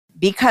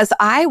because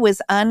I was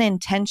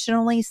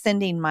unintentionally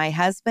sending my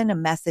husband a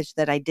message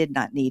that I did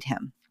not need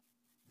him.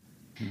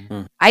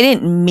 Mm-hmm. I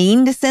didn't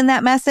mean to send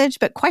that message,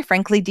 but quite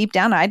frankly, deep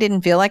down, I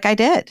didn't feel like I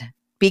did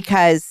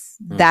because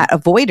that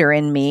avoider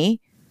in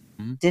me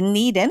didn't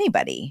need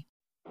anybody.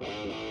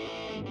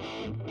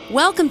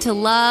 Welcome to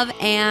Love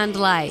and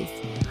Life.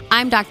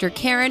 I'm Dr.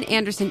 Karen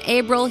Anderson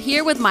Abril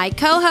here with my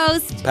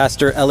co-host,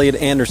 Pastor Elliot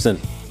Anderson.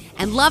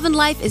 And Love and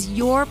Life is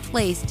your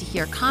place to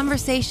hear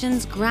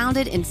conversations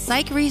grounded in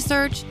psych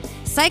research,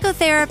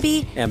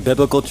 psychotherapy, and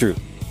biblical truth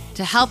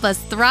to help us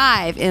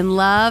thrive in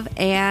love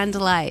and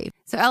life.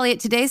 So, Elliot,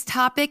 today's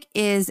topic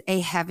is a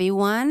heavy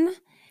one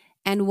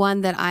and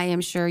one that I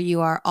am sure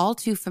you are all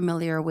too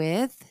familiar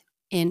with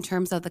in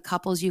terms of the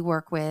couples you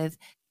work with.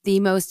 The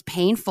most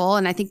painful,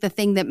 and I think the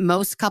thing that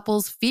most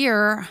couples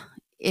fear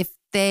if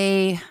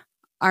they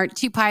aren't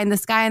too pie in the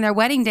sky on their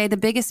wedding day, the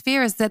biggest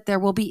fear is that there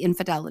will be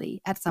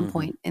infidelity at some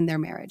point in their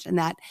marriage. And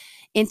that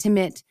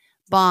intimate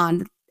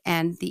bond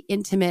and the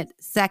intimate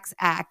sex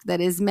act that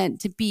is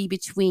meant to be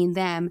between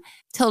them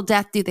till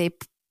death do they...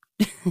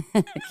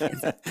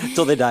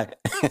 Till they die.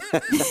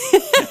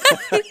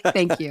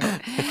 Thank you.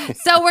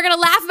 So we're going to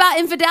laugh about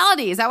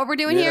infidelity. Is that what we're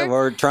doing here?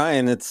 We're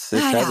trying. It's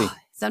heavy.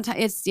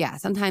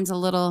 Sometimes a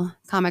little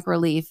comic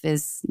relief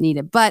is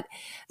needed. But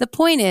the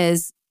point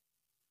is,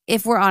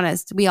 if we're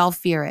honest, we all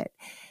fear it.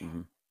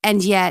 Mm-hmm.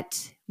 And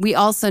yet we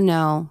also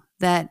know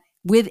that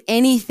with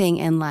anything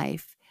in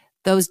life,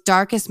 those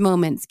darkest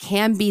moments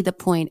can be the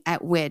point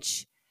at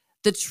which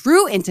the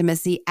true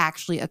intimacy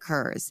actually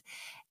occurs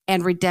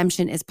and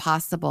redemption is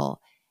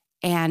possible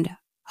and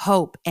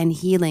hope and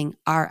healing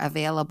are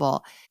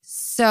available.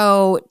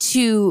 So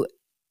to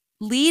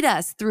lead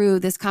us through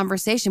this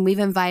conversation, we've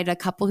invited a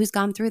couple who's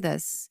gone through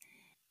this.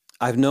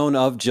 I've known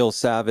of Jill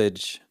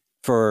Savage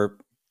for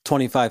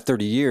 25,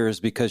 30 years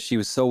because she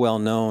was so well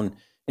known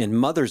in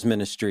mother's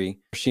ministry.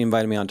 She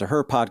invited me onto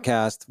her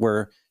podcast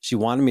where she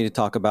wanted me to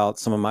talk about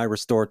some of my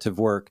restorative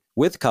work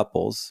with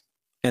couples.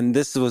 And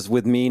this was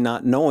with me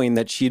not knowing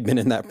that she'd been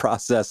in that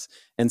process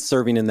and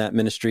serving in that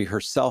ministry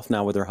herself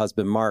now with her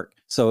husband, Mark.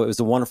 So it was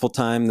a wonderful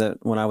time that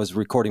when I was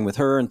recording with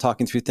her and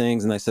talking through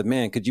things, and I said,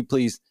 man, could you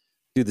please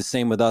do the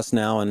same with us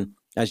now? And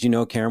as you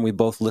know, Karen, we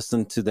both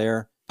listened to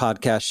their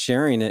podcast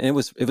sharing it. And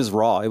it was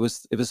raw. It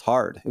was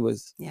hard. It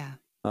was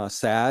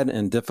sad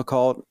and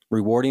difficult,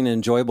 rewarding and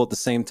enjoyable at the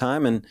same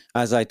time. And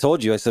as I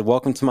told you, I said,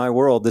 welcome to my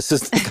world. This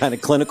is the kind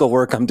of clinical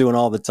work I'm doing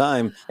all the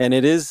time. And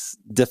it is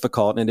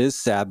difficult and it is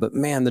sad, but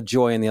man, the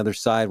joy on the other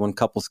side when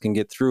couples can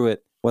get through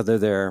it, whether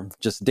they're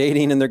just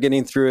dating and they're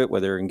getting through it,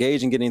 whether they're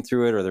engaged and getting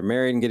through it, or they're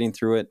married and getting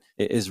through it,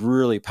 it is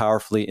really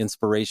powerfully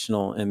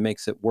inspirational and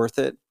makes it worth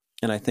it.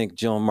 And I think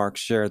Jill and Mark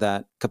share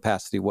that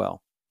capacity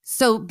well.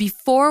 So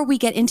before we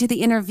get into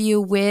the interview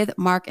with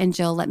Mark and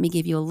Jill, let me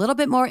give you a little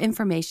bit more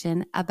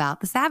information about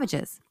the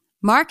Savages.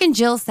 Mark and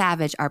Jill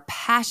Savage are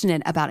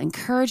passionate about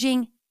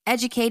encouraging,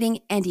 educating,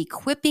 and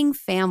equipping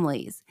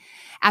families.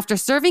 After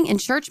serving in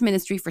church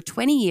ministry for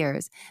 20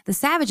 years, the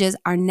Savages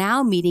are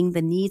now meeting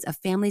the needs of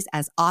families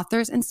as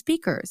authors and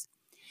speakers.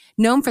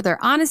 Known for their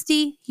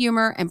honesty,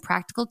 humor, and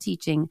practical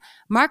teaching,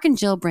 Mark and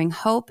Jill bring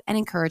hope and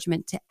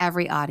encouragement to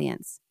every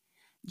audience.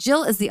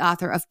 Jill is the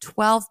author of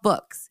 12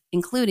 books,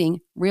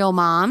 including Real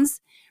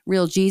Moms,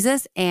 Real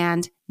Jesus,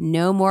 and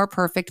No More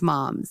Perfect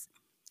Moms.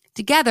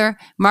 Together,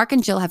 Mark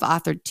and Jill have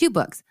authored 2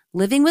 books,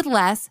 Living with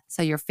Less,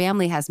 So Your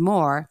Family Has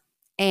More,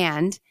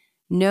 and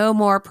No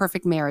More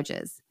Perfect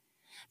Marriages.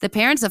 The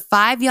parents of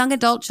 5 young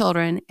adult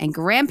children and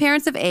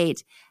grandparents of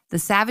 8, the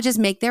Savages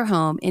make their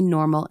home in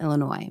Normal,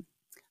 Illinois.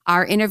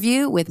 Our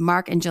interview with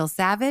Mark and Jill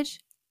Savage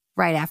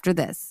right after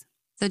this.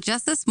 So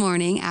just this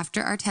morning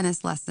after our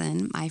tennis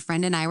lesson, my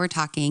friend and I were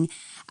talking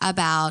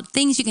about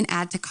things you can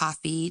add to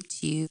coffee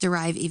to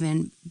derive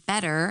even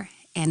better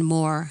and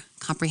more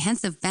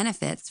comprehensive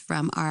benefits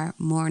from our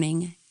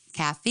morning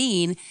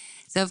caffeine.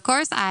 So of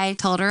course, I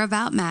told her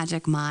about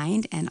Magic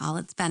Mind and all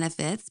its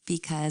benefits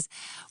because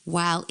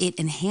while it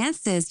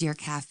enhances your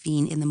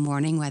caffeine in the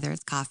morning, whether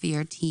it's coffee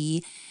or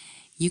tea,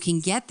 you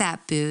can get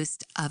that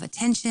boost of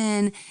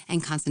attention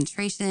and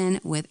concentration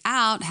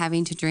without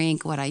having to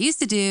drink what I used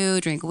to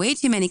do, drink way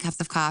too many cups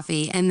of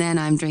coffee, and then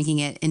I'm drinking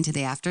it into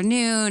the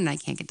afternoon, and I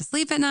can't get to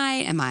sleep at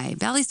night, and my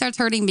belly starts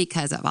hurting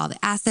because of all the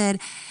acid.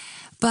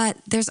 But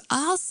there's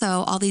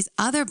also all these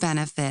other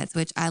benefits,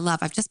 which I love.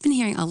 I've just been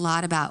hearing a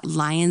lot about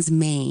lion's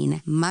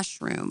mane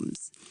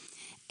mushrooms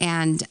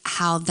and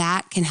how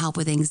that can help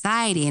with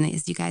anxiety. And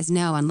as you guys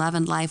know, on Love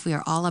and Life, we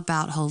are all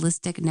about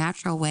holistic,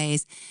 natural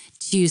ways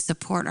to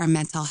support our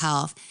mental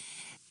health.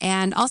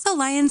 And also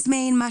lion's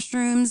mane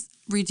mushrooms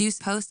reduce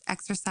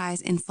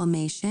post-exercise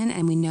inflammation.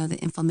 And we know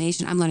that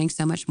inflammation, I'm learning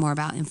so much more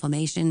about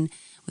inflammation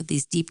with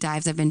these deep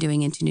dives I've been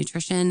doing into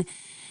nutrition.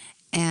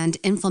 And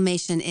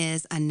inflammation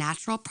is a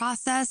natural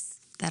process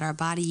that our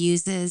body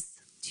uses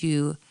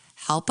to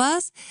help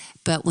us.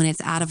 But when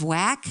it's out of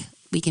whack,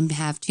 we can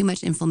have too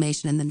much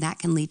inflammation and then that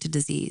can lead to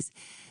disease.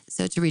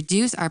 So to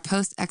reduce our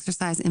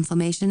post-exercise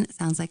inflammation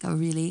sounds like a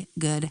really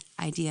good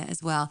idea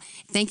as well.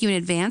 Thank you in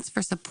advance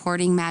for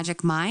supporting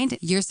Magic Mind.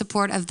 Your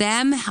support of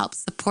them helps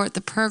support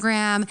the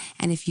program.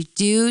 And if you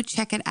do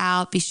check it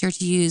out, be sure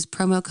to use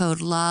promo code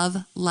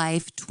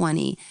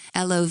LOVELIFE20,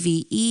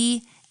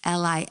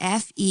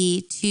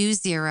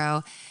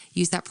 LOVELIFE20.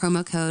 Use that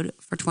promo code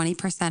for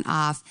 20%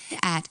 off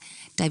at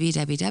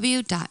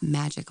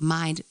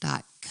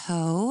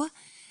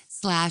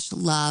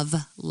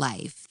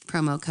www.magicmind.co/lovelife.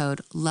 Promo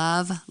code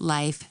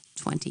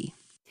LOVELIFE20.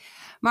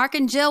 Mark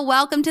and Jill,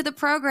 welcome to the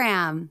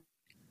program.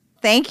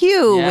 Thank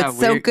you. It's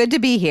so good to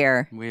be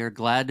here. We are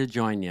glad to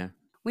join you.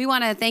 We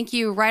want to thank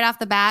you right off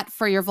the bat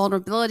for your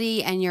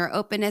vulnerability and your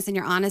openness and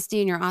your honesty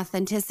and your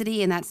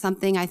authenticity. And that's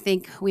something I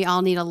think we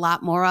all need a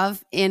lot more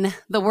of in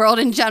the world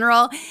in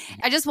general.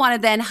 I just want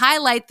to then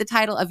highlight the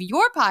title of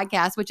your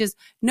podcast, which is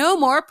No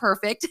More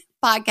Perfect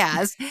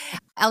Podcast.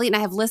 Elliot and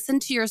I have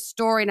listened to your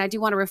story, and I do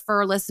want to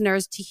refer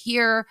listeners to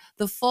hear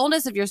the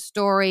fullness of your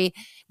story.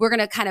 We're going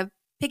to kind of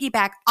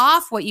piggyback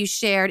off what you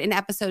shared in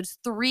episodes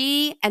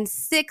 3 and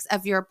 6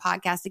 of your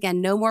podcast. Again,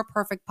 No More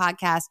Perfect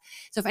Podcast.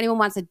 So if anyone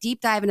wants a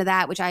deep dive into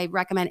that, which I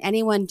recommend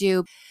anyone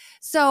do.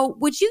 So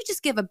would you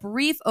just give a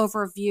brief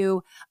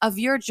overview of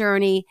your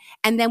journey,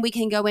 and then we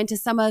can go into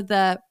some of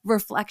the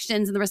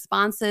reflections and the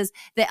responses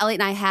that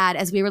Elliot and I had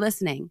as we were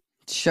listening?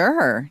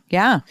 Sure.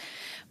 Yeah.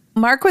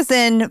 Mark was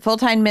in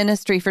full-time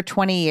ministry for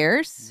 20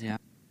 years. Yeah.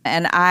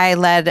 And I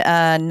led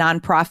a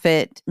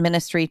nonprofit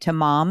ministry to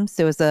moms.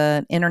 It was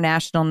an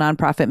international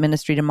nonprofit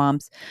ministry to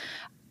moms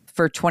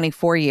for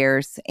 24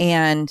 years.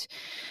 And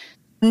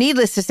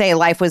needless to say,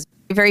 life was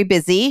very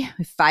busy,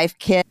 5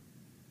 kids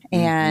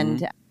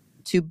and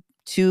two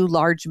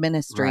large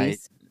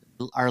ministries.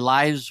 Right. Our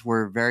lives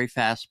were very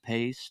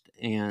fast-paced,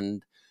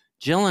 and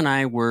Jill and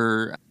I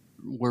were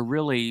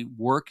really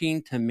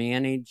working to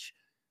manage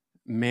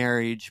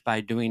marriage by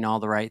doing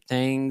all the right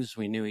things.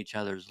 We knew each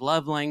other's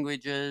love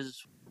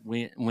languages.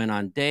 We went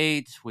on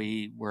dates.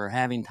 We were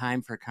having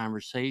time for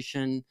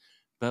conversation,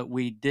 but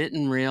we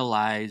didn't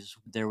realize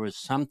there was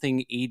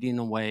something eating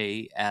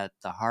away at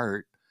the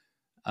heart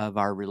of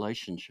our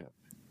relationship.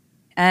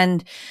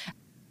 And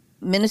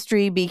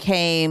ministry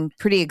became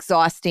pretty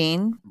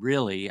exhausting.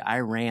 Really,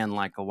 I ran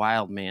like a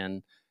wild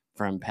man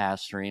from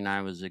pastoring.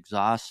 I was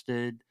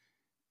exhausted,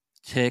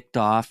 ticked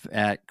off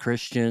at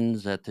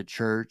Christians, at the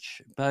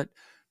church, but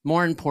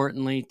more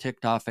importantly,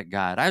 ticked off at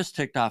God. I was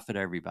ticked off at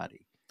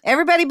everybody.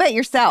 Everybody but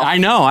yourself. I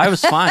know. I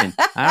was fine.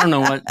 I don't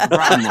know what the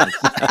problem was.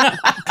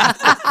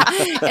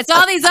 It's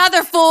all these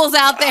other fools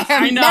out there.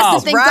 I know.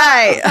 Messing things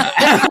Right.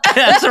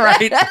 That's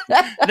right.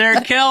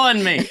 They're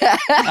killing me.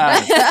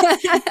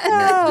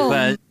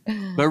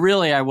 But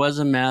really, I was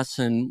a mess.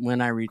 And when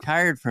I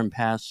retired from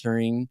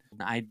pastoring,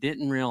 I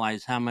didn't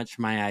realize how much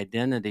my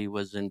identity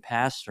was in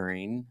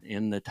pastoring,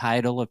 in the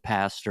title of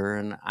pastor.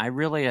 And I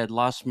really had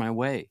lost my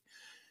way.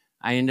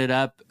 I ended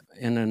up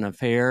in an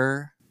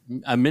affair,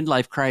 a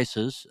midlife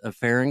crisis,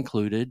 affair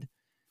included,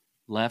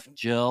 left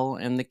Jill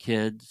and the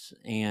kids,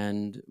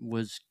 and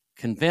was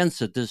convinced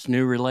that this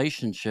new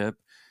relationship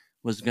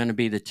was going to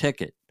be the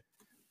ticket.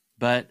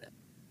 But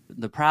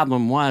the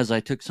problem was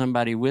I took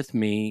somebody with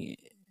me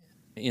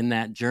in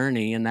that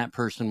journey, and that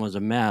person was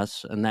a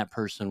mess, and that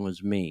person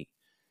was me.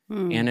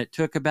 And it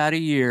took about a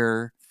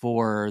year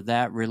for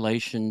that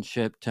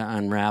relationship to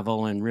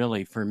unravel, and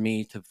really for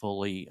me to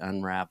fully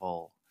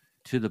unravel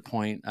to the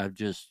point of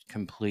just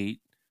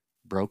complete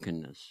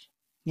brokenness.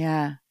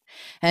 Yeah.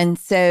 And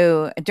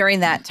so during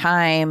that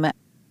time,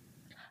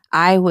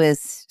 I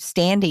was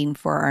standing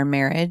for our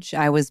marriage.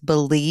 I was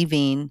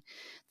believing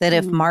that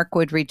if Mark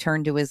would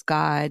return to his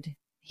God,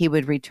 he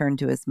would return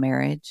to his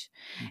marriage.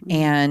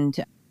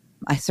 And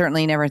I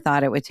certainly never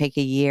thought it would take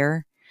a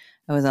year.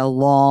 It was a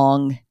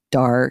long,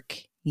 dark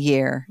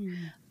year.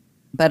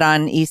 But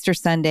on Easter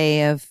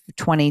Sunday of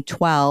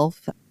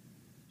 2012,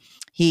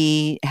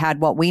 he had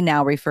what we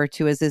now refer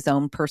to as his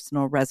own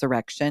personal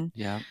resurrection.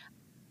 Yeah.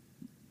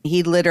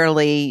 He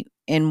literally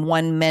in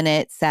 1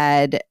 minute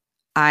said,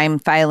 I'm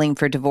filing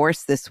for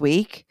divorce this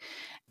week.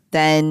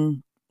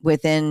 Then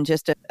within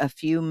just a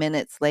few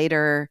minutes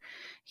later,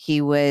 he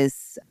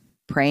was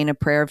praying a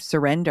prayer of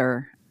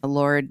surrender.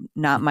 Lord,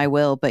 not my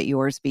will, but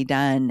yours be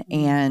done.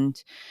 And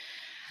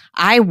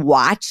I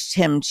watched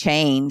him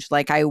change.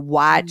 Like I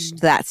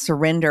watched that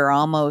surrender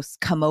almost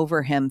come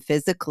over him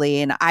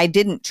physically. And I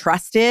didn't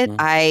trust it.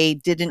 I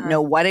didn't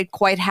know what had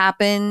quite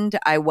happened.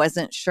 I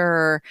wasn't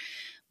sure,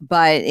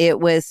 but it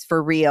was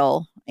for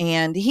real.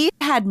 And he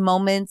had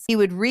moments he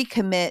would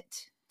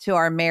recommit to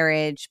our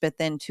marriage, but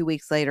then 2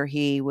 weeks later,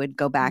 he would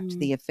go back to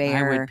the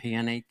affair. I would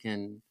panic,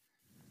 and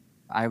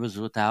I was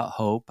without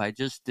hope. I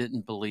just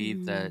didn't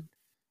believe that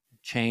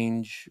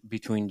change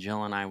between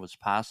Jill and I was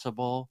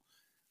possible,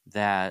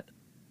 that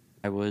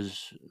I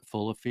was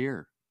full of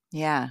fear.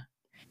 Yeah.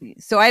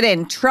 So I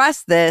didn't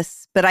trust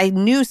this, but I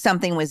knew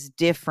something was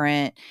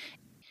different.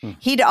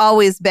 He'd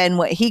always been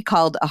what he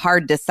called a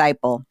hard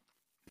disciple.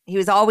 He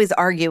was always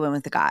arguing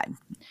with God.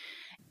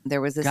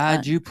 There was this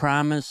God, you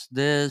promised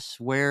this.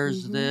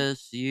 Where's Mhm.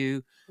 this?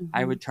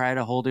 I would try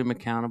to hold him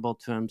accountable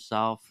to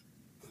himself.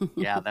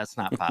 Yeah, that's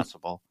not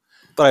possible.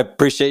 But I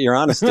appreciate your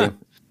honesty.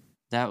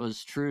 That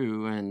was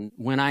true. And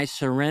when I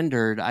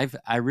surrendered,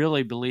 I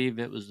really believe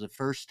it was the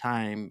first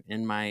time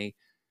in my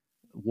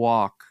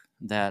walk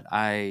that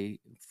I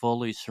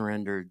fully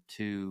surrendered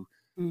to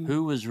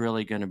who was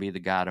really going to be the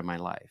God of my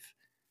life.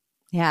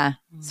 Yeah.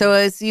 So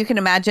as you can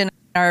imagine,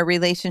 our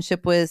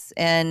relationship was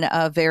in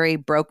a very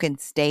broken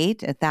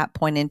state at that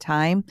point in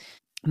time.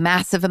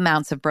 Massive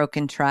amounts of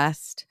broken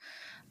trust.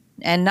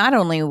 And not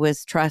only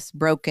was trust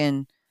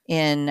broken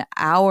in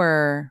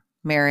our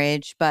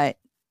marriage, but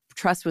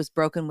trust was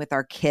broken with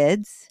our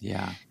kids.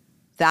 Yeah.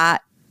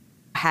 That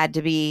had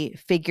to be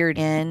figured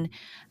in.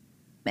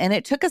 And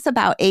it took us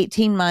about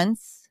 18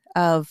 months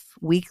of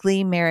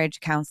weekly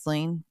marriage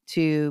counseling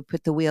to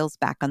put the wheels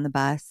back on the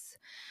bus.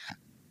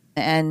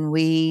 And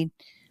we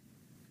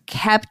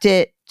kept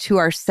it to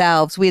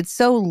ourselves. We had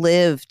so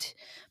lived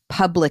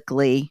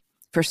publicly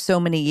for so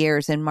many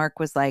years. And Mark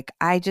was like,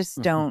 I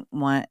just don't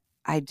want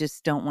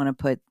to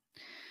put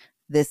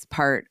this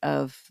part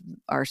of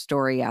our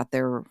story out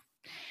there.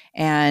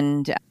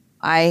 And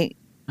I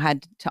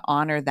had to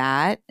honor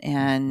that.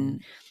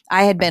 And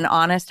I had been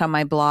honest on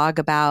my blog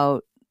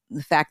about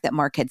the fact that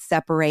Mark had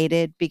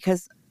separated,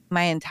 because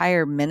my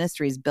entire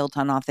ministry is built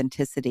on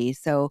authenticity.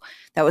 So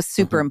that was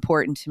super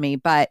important to me.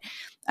 But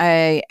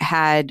I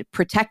had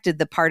protected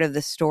the part of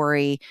the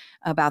story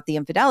about the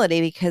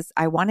infidelity because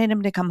I wanted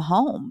him to come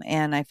home.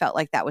 And I felt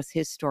like that was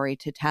his story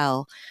to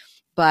tell.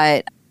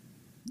 But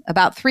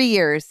about 3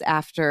 years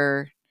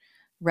after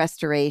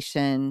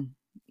restoration,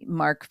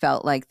 Mark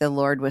felt like the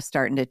Lord was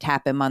starting to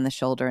tap him on the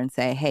shoulder and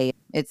say, hey,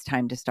 it's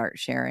time to start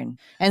sharing.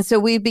 And so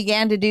we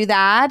began to do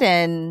that.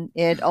 And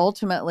it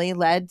ultimately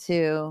led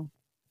to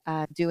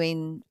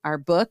doing our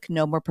book,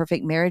 No More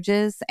Perfect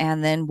Marriages,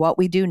 and then what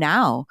we do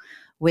now,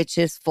 which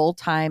is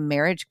full-time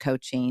marriage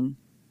coaching.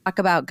 Talk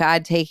about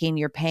God taking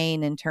your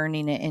pain and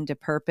turning it into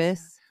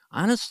purpose.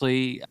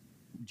 Honestly,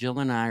 Jill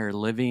and I are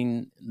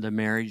living the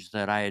marriage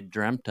that I had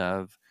dreamt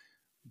of,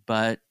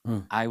 but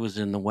I was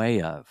in the way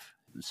of.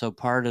 So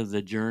part of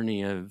the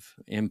journey of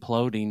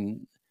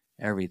imploding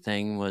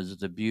everything was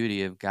the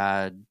beauty of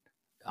God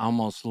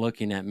almost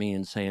looking at me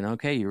and saying,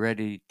 okay, you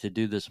ready to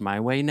do this my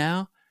way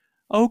now?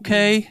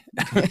 Okay.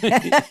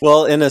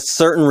 Well, in a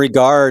certain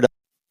regard,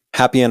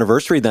 happy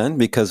anniversary then,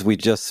 because we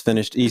just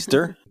finished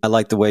Easter. I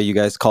like the way you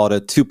guys call it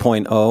a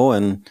 2.0.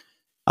 And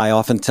I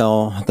often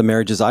tell the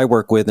marriages I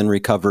work with in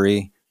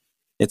recovery,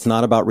 it's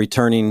not about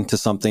returning to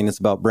something, it's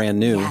about brand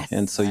new. Yes,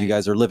 and so you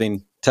guys are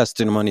living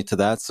testimony to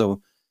that.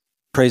 So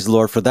praise the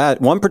Lord for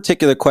that. One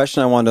particular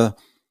question I want to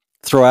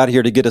throw out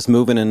here to get us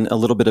moving in a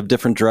little bit of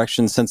different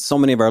direction, since so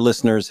many of our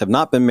listeners have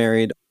not been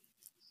married,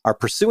 are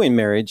pursuing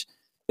marriage,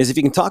 is if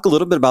you can talk a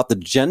little bit about the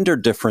gender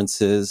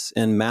differences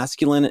in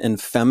masculine and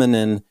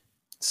feminine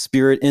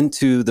spirit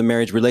into the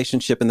marriage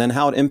relationship, and then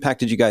how it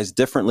impacted you guys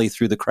differently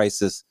through the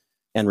crisis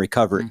and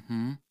recovery.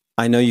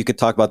 I know you could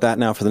talk about that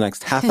now for the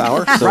next half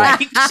hour. So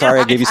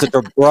sorry I gave you such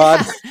a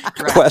broad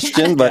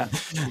question, but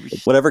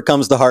whatever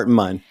comes to heart and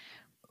mind.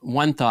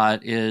 One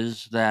thought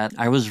is that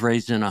I was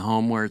raised in a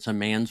home where it's a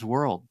man's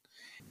world.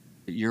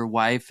 Your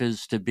wife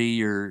is to be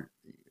your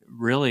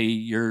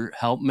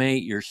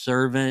helpmate, your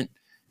servant.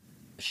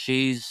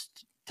 She's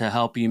to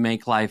help you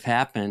make life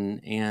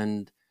happen.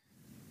 And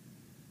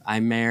I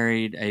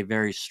married a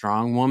very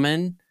strong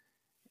woman,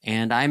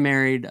 and I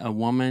married a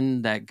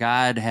woman that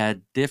God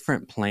had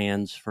different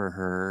plans for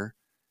her.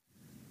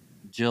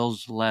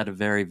 Jill's led a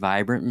very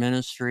vibrant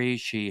ministry.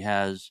 She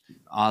has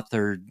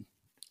authored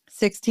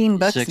 16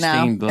 books 16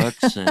 now.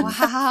 books. And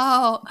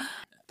Wow.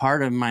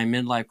 part of my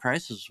midlife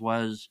crisis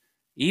was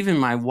even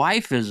my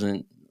wife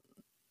isn't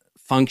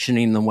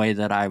functioning the way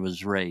that I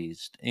was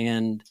raised.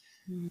 And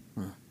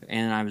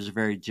I was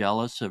very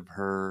jealous of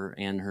her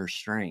and her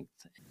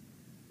strength.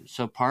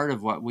 So part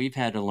of what we've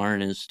had to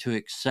learn is to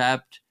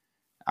accept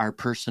our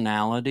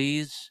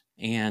personalities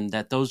and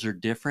that those are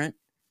different.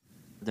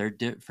 They're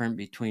different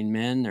between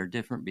men, they're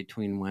different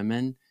between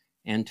women,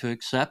 and to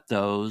accept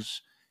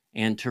those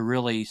and to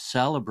really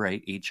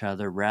celebrate each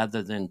other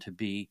rather than to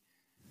be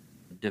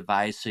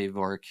divisive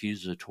or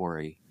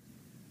accusatory.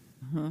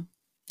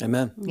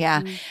 Amen.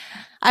 Yeah.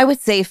 I would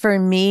say for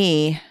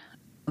me,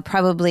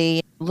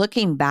 probably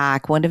looking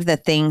back, one of the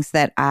things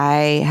that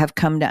I have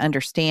come to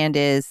understand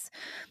is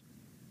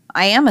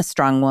I am a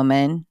strong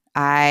woman.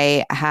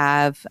 I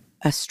have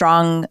a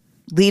strong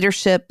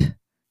leadership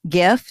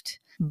gift,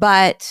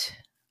 but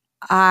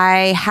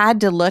I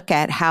had to look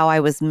at how I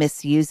was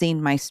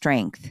misusing my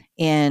strength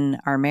in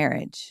our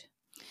marriage.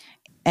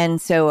 And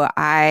so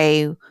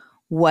I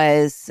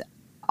was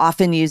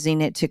often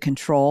using it to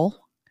control.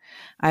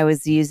 I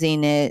was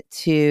using it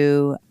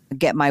to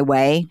get my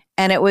way.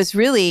 And it was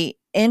really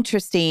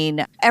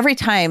interesting. Every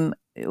time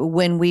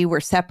when we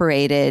were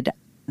separated,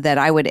 that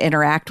I would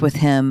interact with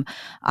him,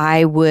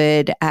 I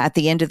would, at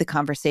the end of the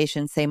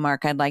conversation, say,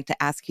 Mark, I'd like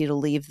to ask you to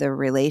leave the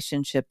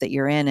relationship that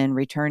you're in and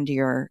return to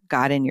your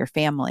God and your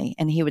family.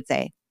 And he would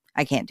say,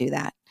 I can't do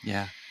that.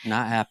 Yeah,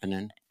 not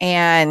happening.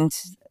 And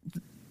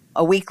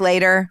a week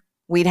later,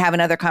 we'd have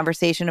another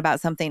conversation about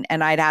something,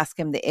 and I'd ask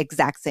him the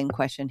exact same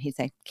question. He'd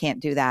say, can't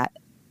do that.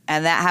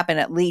 And that happened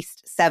at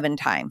least 7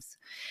 times.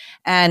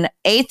 And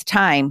 8th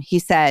time, he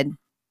said,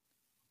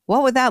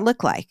 what would that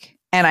look like?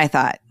 And I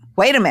thought,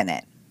 wait a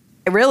minute.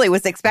 I really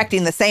was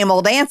expecting the same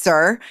old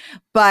answer,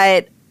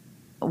 but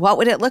what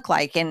would it look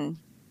like? And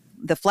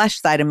the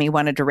flesh side of me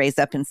wanted to raise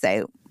up and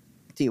say,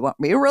 do you want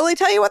me to really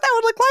tell you what that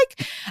would look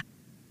like?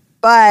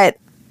 But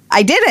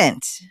I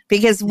didn't,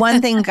 because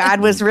one thing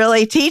God was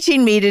really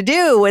teaching me to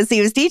do was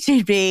he was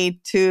teaching me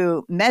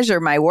to measure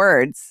my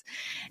words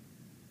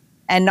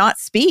and not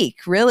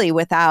speak really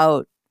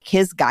without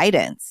his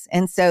guidance.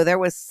 And so there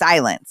was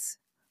silence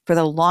for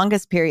the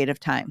longest period of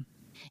time.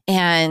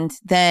 And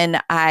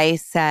then I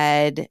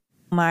said,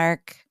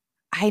 Mark,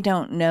 I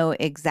don't know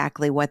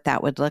exactly what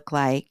that would look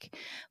like,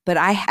 but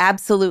I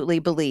absolutely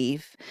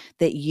believe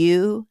that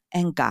you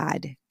and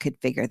God could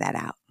figure that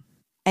out.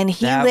 And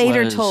he That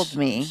later was told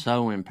me,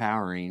 so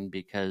empowering,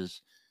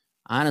 because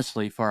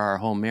honestly, for our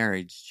whole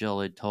marriage, Jill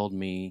had told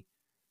me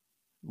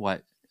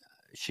what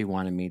she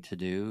wanted me to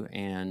do,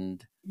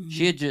 and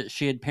she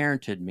had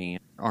parented me,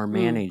 or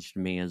managed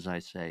me, as I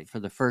say.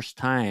 For the first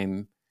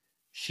time,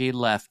 she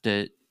left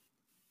it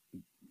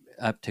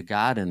up to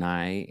God and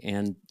I,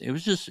 and it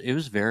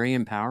was very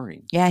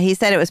empowering. yeah, he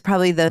said it was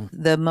probably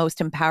the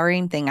most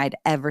empowering thing I'd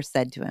ever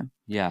said to him.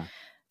 Yeah.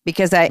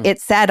 Because it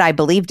said I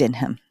believed in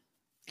him.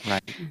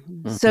 Right.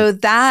 So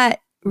that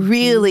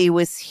really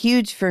was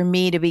huge for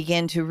me to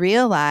begin to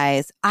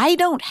realize I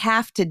don't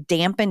have to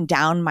dampen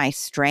down my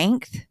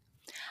strength.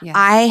 Yeah.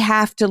 I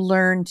have to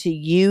learn to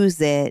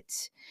use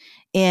it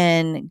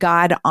in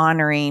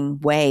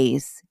God-honoring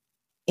ways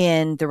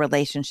in the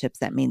relationships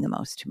that mean the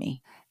most to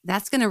me.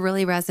 That's going to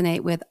really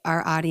resonate with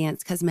our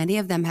audience, because many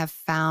of them have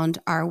found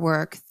our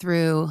work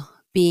through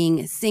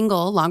being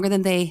single longer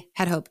than they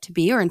had hoped to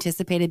be or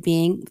anticipated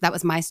being. That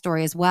was my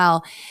story as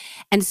well.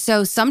 And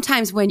so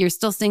sometimes when you're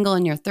still single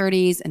in your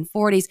 30s and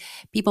 40s,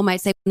 people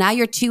might say, now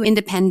you're too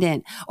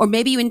independent, or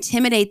maybe you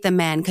intimidate the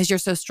men because you're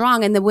so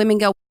strong. And the women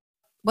go,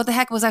 what the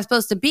heck was I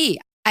supposed to be?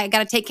 I got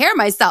to take care of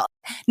myself.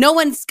 No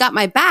one's got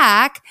my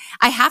back.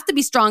 I have to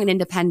be strong and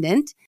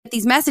independent.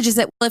 These messages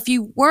that, well, if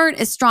you weren't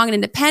as strong and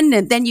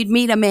independent, then you'd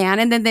meet a man.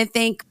 And then they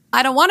think,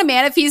 I don't want a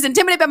man if he's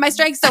intimidated by my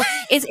strength. So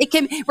it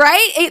can,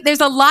 right? There's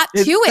a lot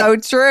to it. So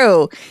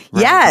true.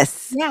 Right.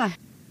 Yes. Yeah.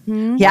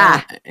 Mm-hmm.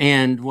 Yeah. Well,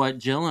 and what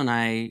Jill and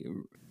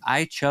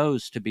I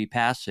chose to be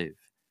passive.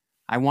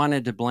 I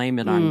wanted to blame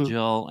it on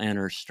Jill and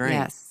her strength.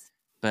 Yes.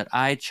 But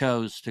I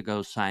chose to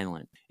go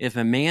silent. If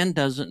a man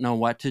doesn't know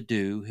what to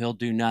do, he'll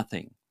do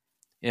nothing.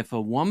 If a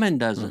woman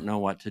doesn't know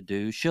what to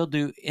do, she'll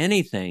do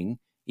anything,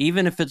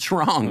 even if it's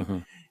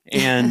wrong.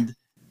 And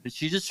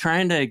she's just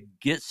trying to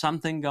get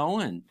something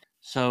going.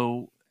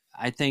 So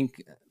I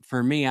think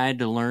for me, I had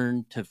to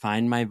learn to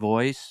find my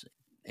voice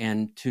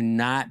and to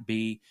not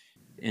be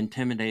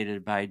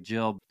intimidated by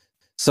Jill.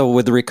 So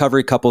with the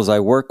recovery couples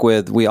I work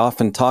with, we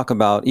often talk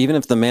about, even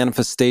if the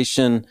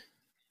manifestation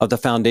of the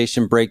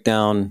foundation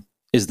breakdown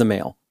is the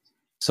male.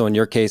 So in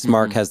your case,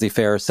 Mark has the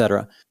affair,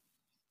 etc.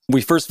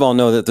 We first of all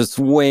know that there's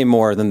way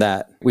more than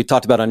that. We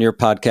talked about on your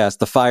podcast,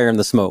 the fire and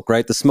the smoke,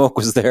 right? The smoke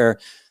was there.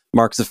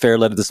 Mark's affair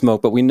led to the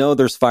smoke, but we know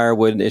there's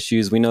firewood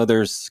issues. We know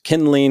there's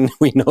kindling.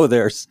 We know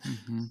there's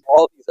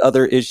all these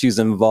other issues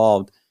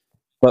involved.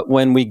 But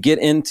when we get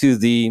into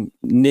the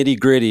nitty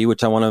gritty,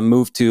 which I want to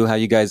move to, how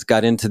you guys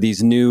got into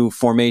these new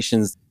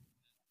formations,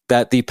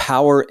 that the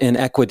power in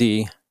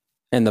equity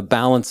and the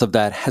balance of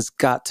that has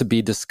got to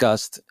be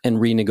discussed and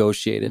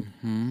renegotiated.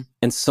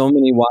 And so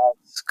many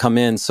wives come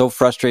in so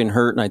frustrated and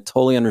hurt, and I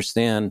totally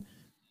understand.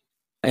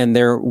 And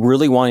they're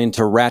really wanting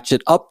to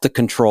ratchet up the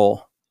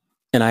control.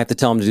 And I have to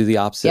tell them to do the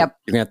opposite. You're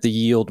going to have to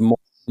yield more.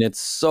 And it's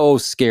so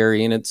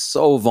scary and it's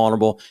so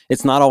vulnerable.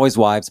 It's not always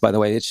wives, by the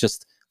way. It's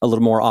just a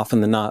little more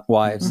often than not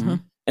wives.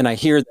 And I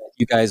hear that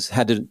you guys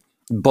had to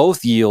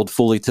both yield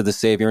fully to the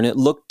Savior, and it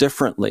looked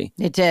differently.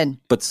 It did.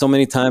 But so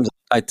many times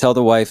I tell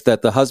the wife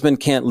that the husband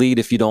can't lead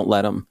if you don't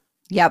let him.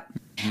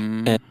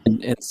 And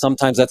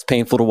sometimes that's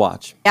painful to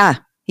watch.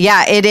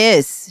 Yeah, it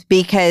is,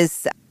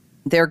 because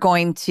they're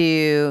going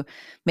to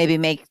maybe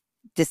make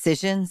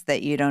decisions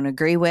that you don't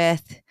agree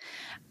with.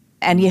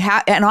 And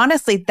and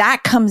honestly,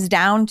 that comes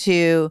down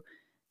to,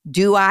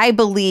 do I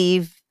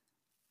believe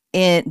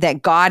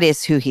that God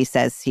is who he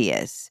says he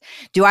is?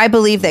 Do I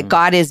believe that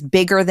God is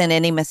bigger than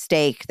any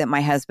mistake that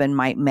my husband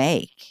might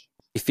make?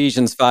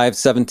 Ephesians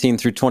 5:17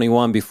 through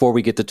 21, before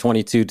we get to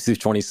 22 through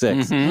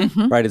 26,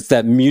 right? It's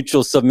that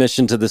mutual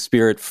submission to the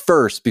Spirit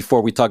first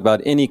before we talk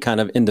about any kind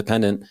of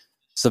independent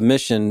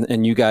submission.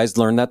 And you guys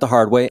learned that the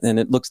hard way, and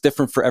it looks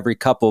different for every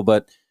couple.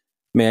 But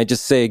may I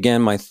just say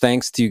again, my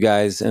thanks to you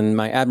guys and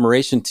my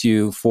admiration to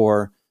you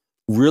for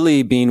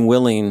really being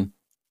willing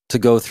to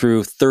go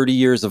through 30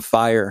 years of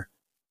fire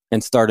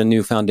and start a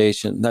new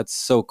foundation. That's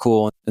so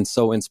cool and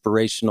so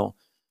inspirational.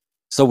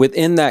 So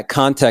within that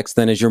context,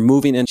 then, as you're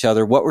moving each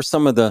other, what were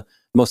some of the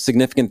most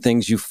significant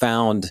things you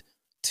found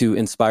to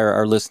inspire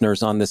our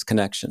listeners on this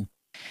connection?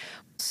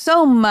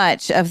 So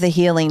much of the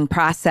healing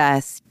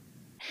process,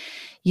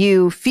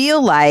 you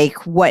feel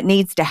like what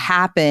needs to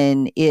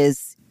happen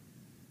is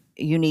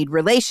you need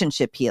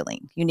relationship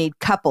healing, you need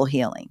couple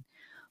healing.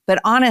 But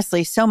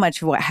honestly, so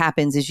much of what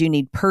happens is you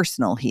need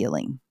personal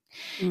healing.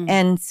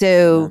 And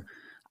so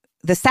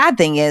the sad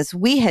thing is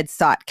we had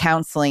sought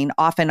counseling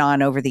off and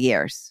on over the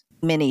years,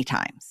 many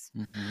times.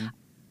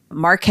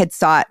 Mark had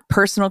sought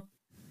personal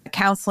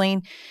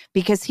counseling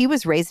because he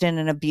was raised in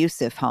an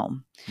abusive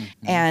home.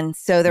 And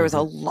so there was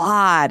a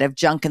lot of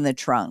junk in the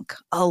trunk,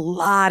 a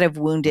lot of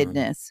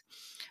woundedness.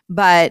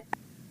 But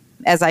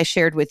as I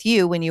shared with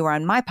you when you were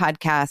on my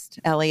podcast,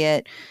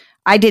 Elliot,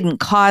 I didn't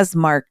cause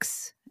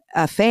Mark's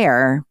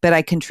affair, but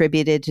I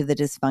contributed to the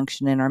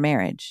dysfunction in our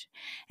marriage.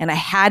 And I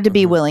had to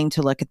be willing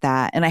to look at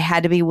that. And I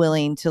had to be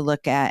willing to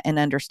look at and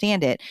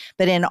understand it.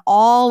 But in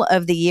all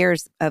of the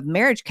years of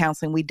marriage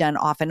counseling we'd done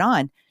off and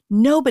on,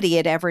 nobody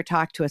had ever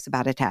talked to us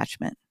about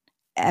attachment,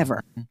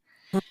 ever.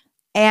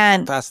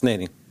 And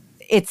fascinating.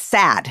 It's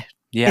sad.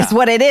 Yeah. Is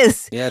what it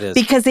is. Yeah, it is.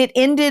 Because it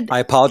ended. I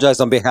apologize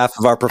on behalf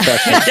of our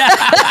profession.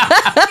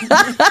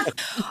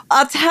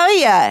 I'll tell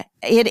you,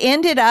 it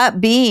ended up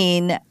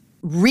being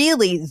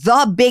really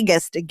the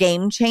biggest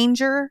game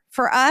changer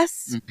for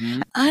us.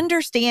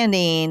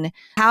 Understanding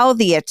how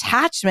the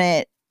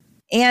attachment,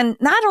 and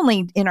not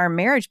only in our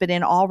marriage, but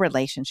in all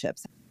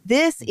relationships,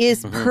 this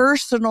is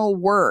personal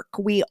work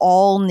we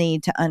all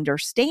need to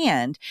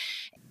understand.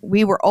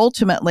 We were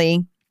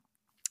ultimately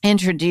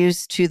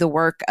introduced to the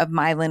work of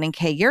Mylon and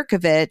Kay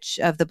Yurkovich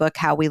of the book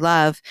How We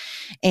Love.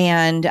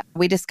 And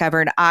we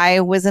discovered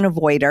I was an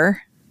avoider.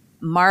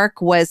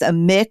 Mark was a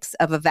mix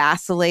of a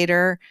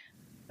vacillator,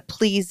 a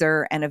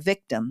pleaser, and a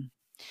victim.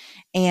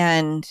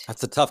 And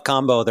that's a tough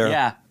combo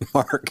there,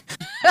 Mark.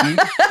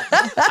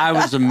 I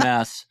was a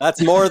mess.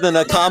 That's more than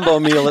a combo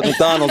meal at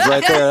McDonald's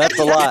right there. That's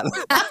a lot.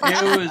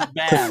 It was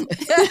bad.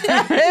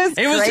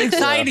 It was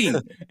exciting.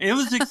 It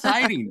was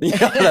exciting.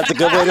 Yeah, that's a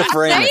good way to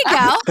frame it. There you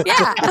go.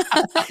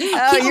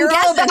 Yeah. You're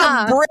all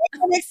about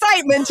bringing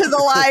excitement to the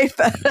life.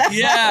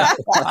 Yeah,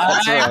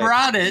 I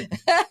brought it.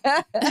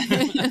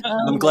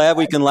 I'm glad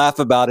we can laugh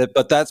about it,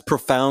 but that's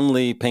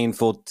profoundly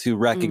painful to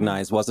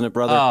recognize, wasn't it,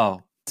 brother?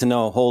 Oh. To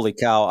know, holy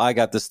cow, I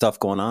got this stuff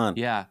going on.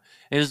 Yeah.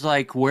 It was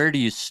like, where do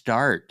you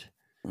start?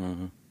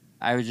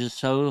 I was just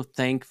so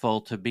thankful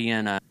to be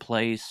in a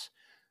place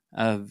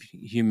of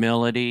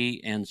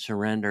humility and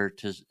surrender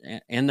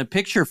and the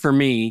picture for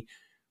me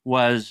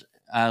was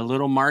a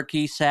little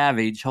Marquis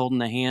Savage holding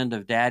the hand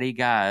of Daddy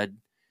God.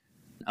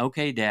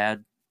 Okay,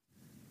 Dad,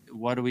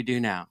 what do we do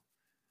now?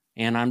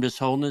 And I'm just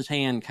holding his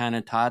hand, kind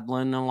of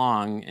toddling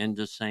along and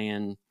just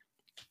saying,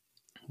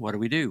 what do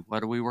we do?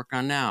 What do we work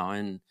on now?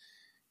 And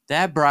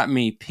that brought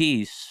me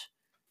peace.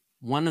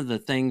 One of the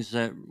things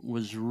that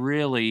was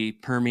really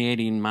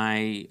permeating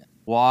my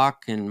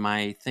walk and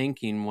my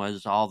thinking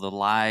was all the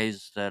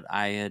lies that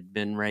I had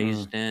been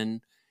raised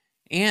in,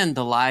 and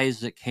the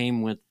lies that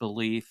came with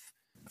belief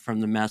from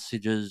the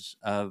messages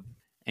of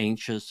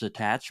anxious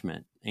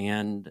attachment.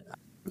 And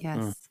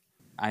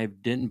I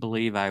didn't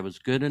believe I was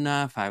good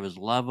enough. I was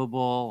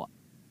lovable.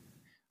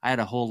 I had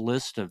a whole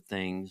list of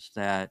things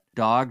that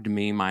dogged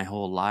me my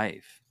whole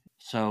life.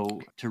 So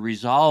to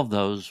resolve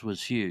those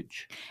was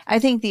huge. I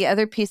think the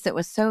other piece that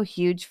was so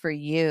huge for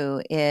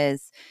you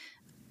is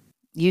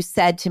you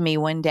said to me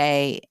one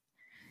day,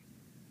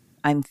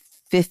 I'm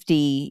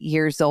 50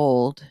 years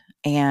old,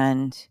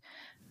 and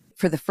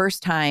for the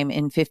first time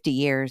in 50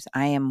 years,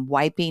 I am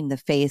wiping the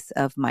face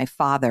of my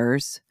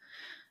fathers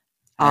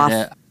off.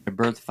 A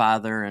birth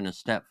father and a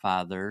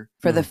stepfather.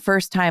 For the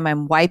first time,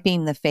 I'm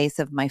wiping the face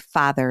of my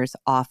fathers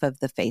off of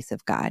the face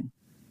of God.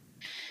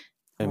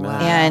 Amen. Wow.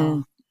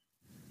 And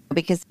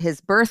because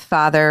his birth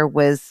father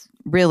was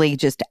really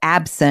just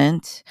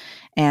absent.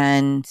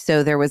 And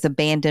so there was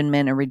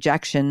abandonment and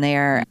rejection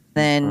there.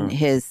 Then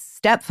his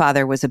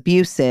stepfather was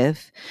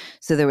abusive.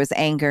 So there was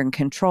anger and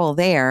control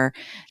there.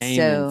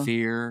 Shame and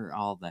fear,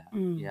 all that.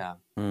 Yeah.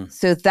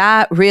 So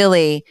that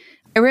really,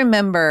 I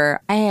remember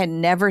I had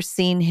never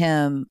seen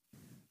him,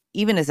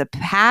 even as a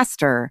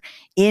pastor,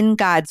 in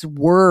God's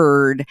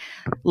word,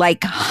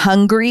 like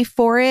hungry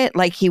for it,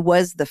 like he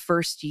was the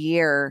first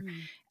year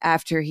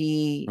after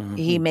he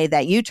made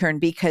that U-turn,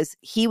 because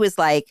he was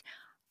like,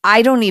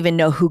 I don't even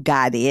know who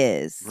God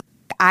is.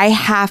 I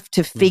have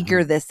to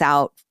figure this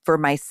out for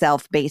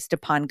myself based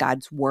upon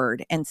God's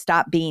word and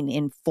stop being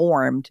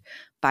informed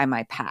by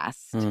my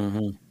past.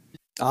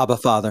 Abba,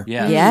 Father.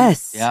 Yeah.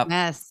 Yes. Yep.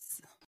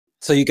 Yes.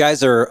 So you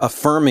guys are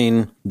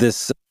affirming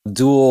this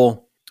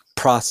dual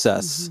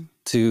process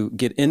to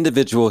get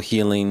individual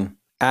healing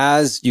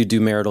as you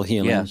do marital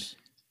healing. Yes.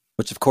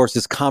 Which of course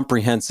is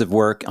comprehensive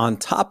work on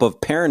top of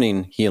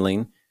parenting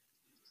healing.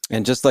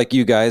 And just like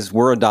you guys,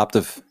 we're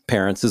adoptive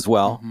parents as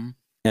well.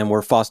 And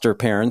we're foster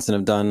parents and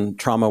have done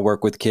trauma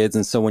work with kids.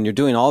 And so when you're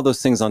doing all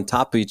those things on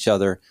top of each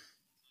other,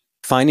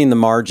 finding the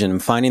margin,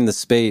 finding the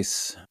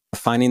space,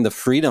 finding the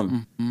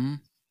freedom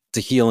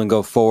to heal and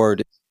go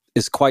forward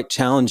is quite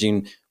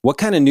challenging. What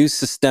kind of new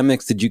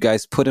systemics did you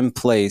guys put in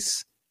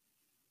place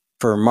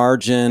for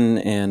margin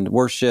and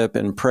worship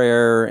and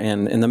prayer,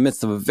 and in the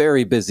midst of a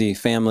very busy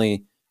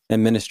family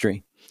and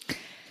ministry?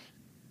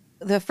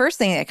 The first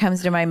thing that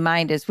comes to my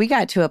mind is we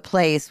got to a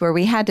place where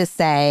we had to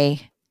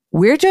say,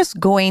 we're just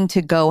going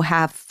to go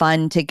have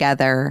fun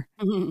together.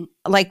 Mhm.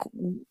 Like,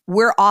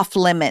 we're off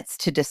limits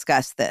to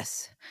discuss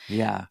this.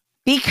 Yeah.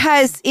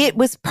 Because it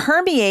was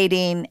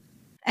permeating.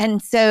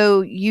 And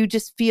so you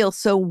just feel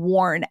so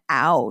worn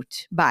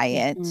out by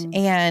it. Mhm.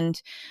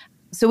 And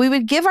so we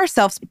would give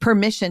ourselves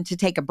permission to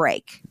take a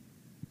break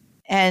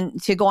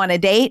and to go on a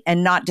date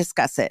and not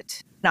discuss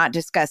it, not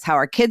discuss how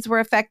our kids were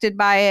affected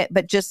by it,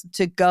 but just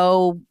to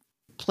go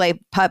play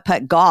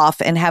putt-putt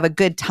golf and have a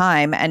good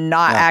time and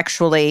not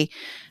actually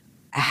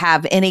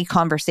have any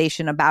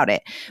conversation about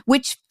it,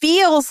 which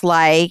feels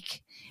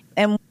like,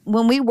 and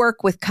when we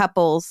work with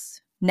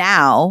couples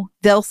now,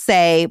 they'll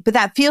say, but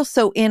that feels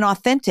so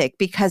inauthentic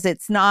because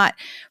it's not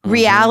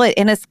reality.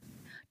 And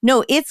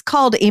it's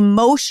called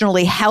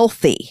emotionally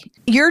healthy.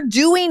 You're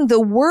doing the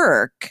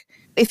work.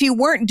 If you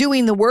weren't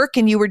doing the work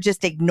and you were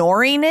just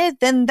ignoring it,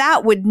 then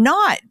that would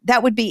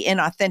be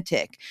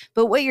inauthentic.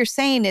 But what you're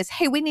saying is,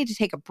 hey, we need to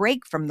take a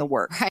break from the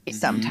work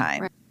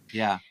sometime. Right.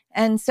 Yeah.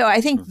 And so I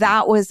think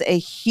that was a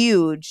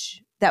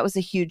huge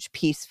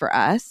piece for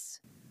us.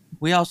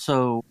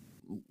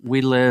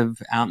 We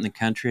live out in the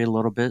country a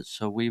little bit,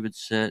 so we would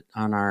sit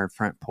on our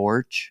front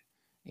porch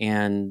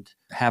and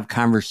have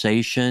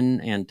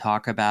conversation and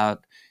talk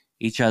about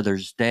each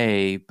other's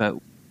day. But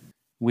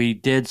we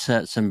did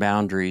set some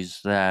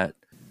boundaries that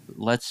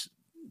let's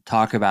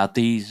talk about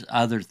these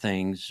other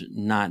things,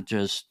 not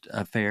just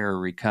affair or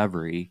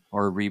recovery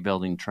or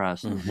rebuilding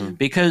trust.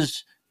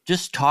 Because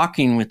just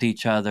talking with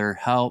each other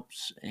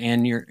helps.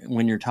 And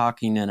when you're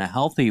talking in a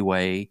healthy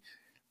way,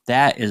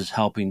 that is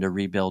helping to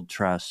rebuild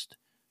trust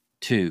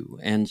too.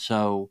 And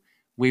so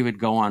we would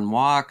go on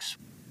walks.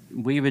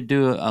 We would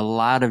do a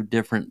lot of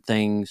different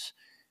things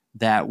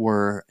that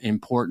were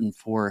important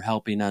for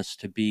helping us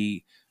to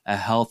be a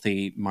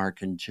healthy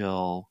Mark and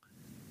Jill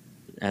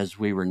as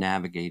we were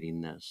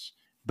navigating this.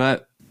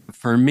 But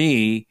for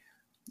me,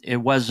 it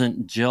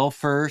wasn't Jill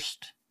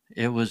first.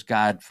 It was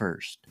God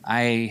first.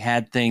 I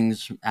had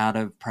things out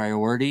of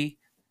priority.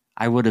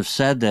 I would have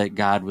said that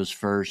God was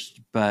first,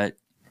 but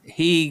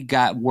he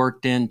got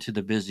worked into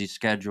the busy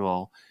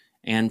schedule.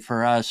 And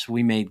for us,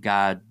 we made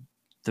God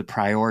the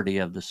priority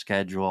of the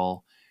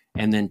schedule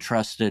and then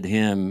trusted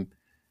him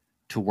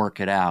to work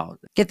it out.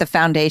 Get the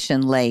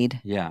foundation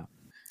laid. Yeah.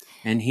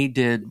 And he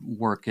did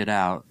work it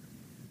out.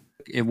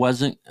 It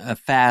wasn't a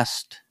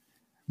fast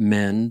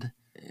mend,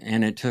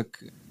 and it took,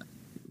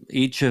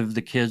 each of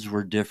the kids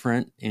were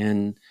different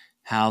in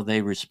how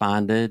they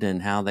responded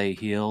and how they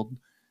healed,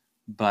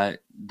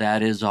 but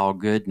that is all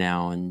good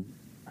now, and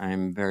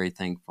I'm very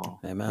thankful.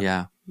 Amen.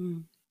 Yeah.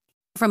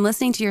 From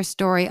listening to your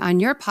story on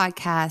your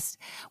podcast,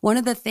 one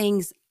of the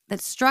things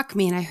that struck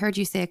me, and I heard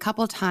you say a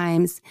couple of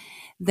times,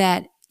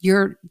 that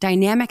your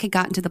dynamic had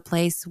gotten to the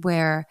place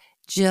where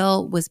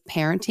Jill was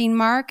parenting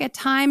Mark at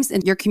times,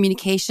 and your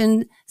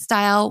communication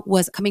style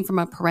was coming from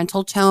a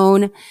parental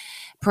tone,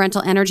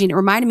 parental energy. And it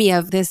reminded me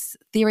of this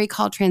theory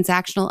called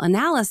transactional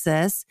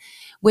analysis,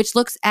 which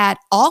looks at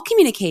all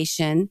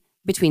communication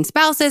between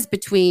spouses,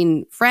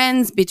 between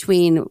friends,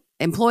 between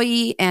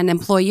employee and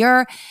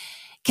employer,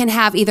 can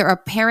have either a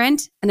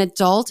parent, an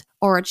adult,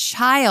 or a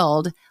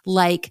child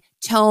like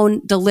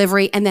tone,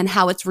 delivery, and then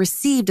how it's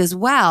received as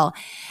well.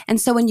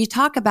 And so when you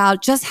talk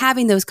about just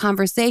having those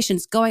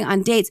conversations, going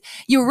on dates,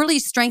 you're really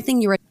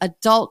strengthening your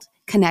adult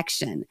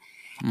connection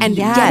and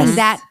getting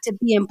that to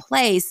be in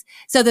place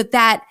so that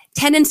that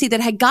tendency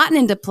that had gotten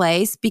into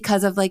place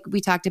because of, like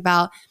we talked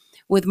about,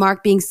 with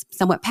Mark being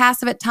somewhat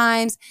passive at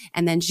times,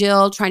 and then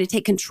Jill trying to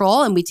take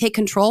control. And we take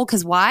control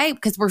because why?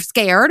 Because we're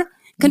scared.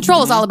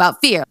 Control is all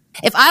about fear.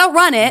 If I don't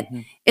run it,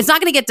 it's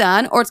not going to get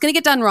done, or it's going to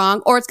get done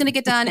wrong, or it's going to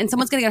get done and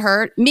someone's going to get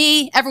hurt.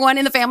 Me, everyone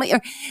in the family.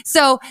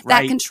 So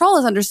that control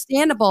is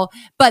understandable,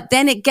 but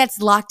then it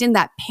gets locked in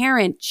that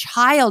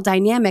parent-child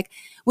dynamic,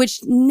 which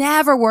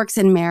never works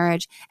in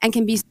marriage and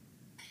can be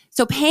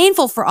so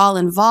painful for all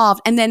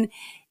involved. And then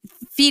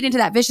feed into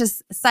that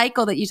vicious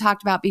cycle that you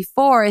talked about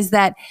before, is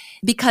that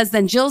because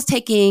then Jill's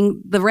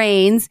taking the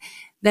reins,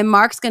 then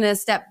Mark's going to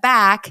step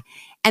back,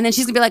 and then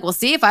she's going to be like, well,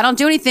 see, if I don't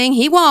do anything,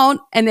 he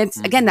won't. And it's,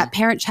 again, that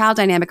parent-child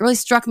dynamic really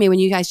struck me when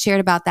you guys shared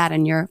about that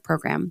in your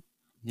program.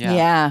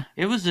 Yeah.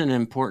 It was an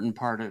important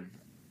part of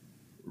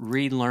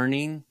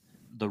relearning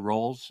the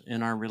roles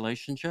in our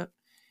relationship.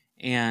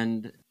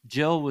 And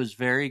Jill was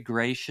very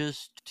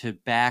gracious to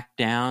back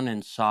down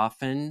and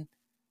soften,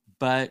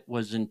 but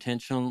was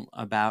intentional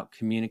about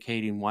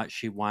communicating what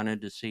she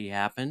wanted to see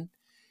happen.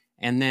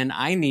 And then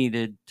I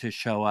needed to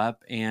show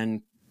up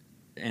and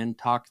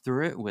talk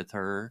through it with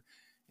her.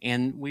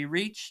 And we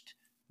reached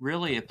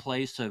really a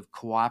place of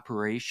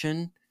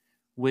cooperation,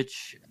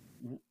 which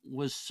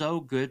was so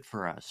good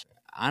for us.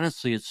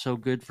 Honestly, it's so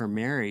good for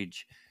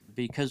marriage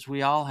because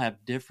we all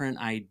have different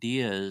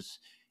ideas,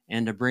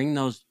 and to bring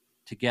those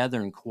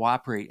together and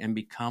cooperate and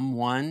become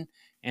one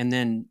and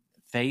then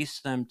face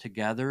them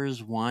together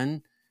as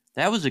one,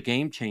 that was a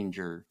game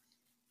changer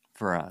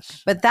for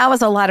us. But that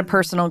was a lot of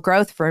personal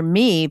growth for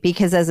me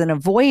because as an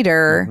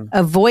avoider,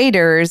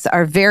 avoiders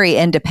are very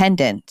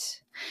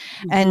independent.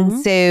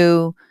 And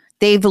so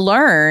they've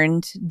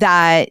learned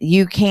that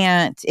you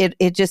can't,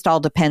 it just all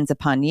depends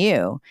upon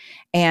you.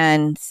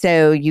 And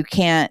so you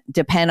can't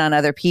depend on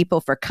other people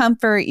for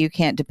comfort. You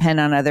can't depend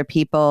on other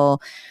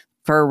people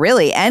for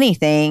really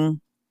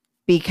anything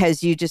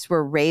because you just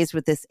were raised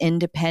with this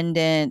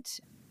independent,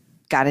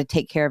 got to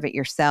take care of it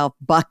yourself,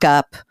 buck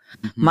up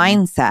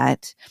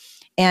mindset.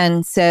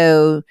 And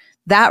so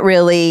that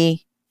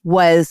really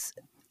was,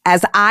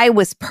 as I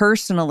was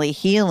personally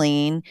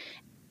healing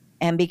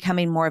and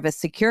becoming more of a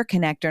secure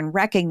connector and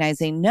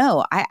recognizing,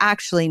 no, I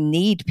actually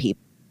need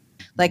people.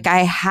 Like I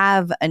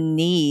have a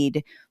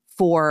need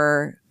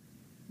for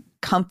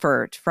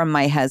comfort from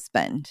my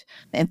husband.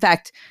 In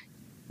fact,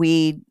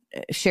 we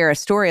share a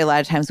story a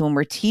lot of times when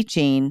we're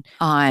teaching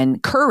on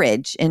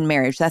courage in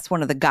marriage. That's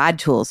one of the God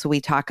tools. So we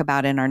talk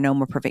about in our No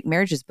More Perfect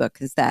Marriages book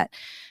is that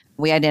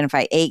we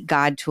identify 8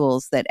 God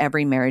tools that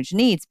every marriage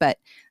needs. But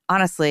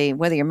honestly,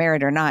 whether you're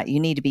married or not, you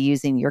need to be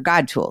using your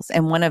God tools.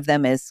 And one of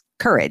them is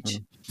courage.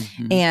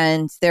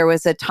 And there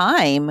was a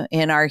time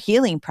in our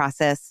healing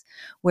process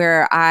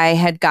where I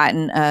had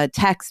gotten a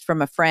text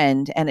from a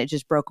friend and it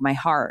just broke my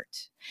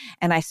heart.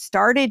 And I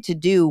started to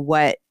do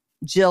what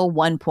Jill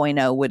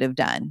 1.0 would have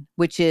done,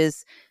 which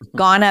is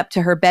gone up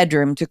to her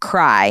bedroom to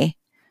cry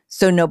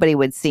so nobody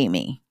would see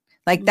me.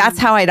 Like that's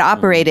how I'd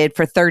operated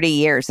for 30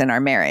 years in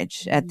our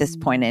marriage at this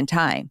point in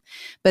time.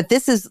 But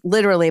this is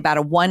literally about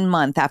a 1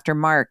 month after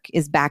Mark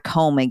is back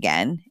home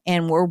again.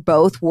 And we're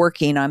both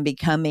working on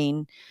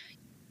becoming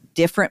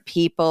different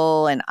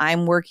people. And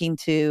I'm working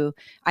to,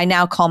 I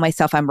now call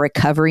myself, I'm a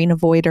recovering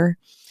avoider.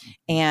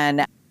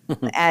 And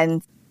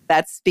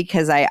that's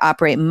because I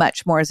operate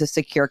much more as a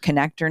secure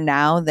connector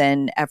now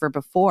than ever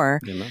before.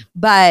 Amen.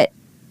 But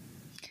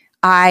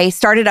I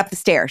started up the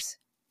stairs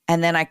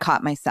and then I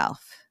caught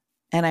myself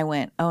and I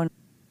went, oh,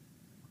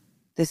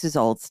 this is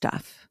old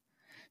stuff.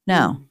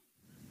 No,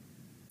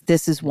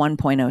 this is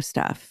 1.0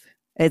 stuff.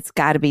 It's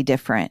got to be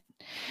different.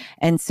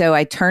 And so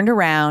I turned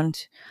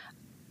around.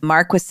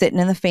 Mark was sitting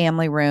in the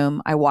family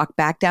room. I walked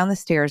back down the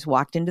stairs,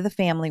 walked into the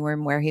family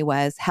room where he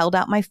was, held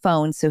out my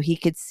phone so he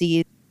could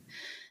see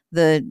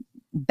the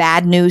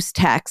bad news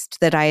text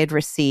that I had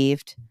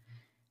received,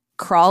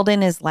 crawled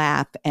in his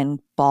lap and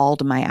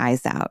bawled my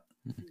eyes out.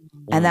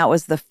 And that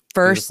was the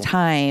first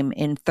time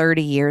in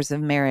 30 years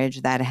of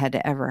marriage that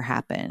had ever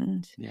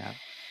happened. Yeah.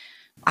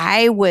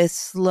 I was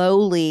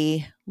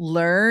slowly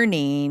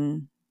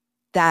learning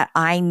that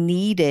I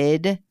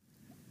needed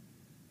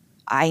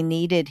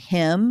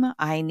him.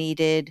 I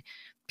needed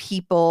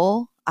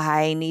people.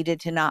 I needed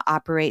to not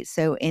operate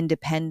so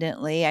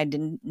independently. I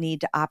didn't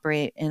need to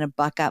operate in a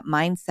buck up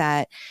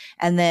mindset.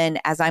 And then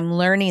as I'm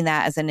learning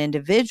that as an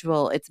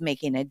individual, it's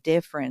making a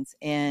difference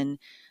in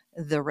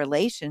the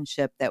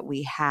relationship that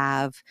we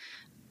have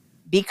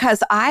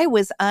because I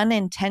was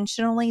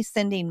unintentionally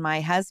sending my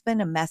husband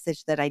a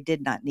message that I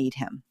did not need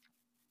him.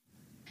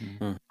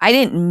 I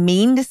didn't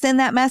mean to send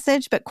that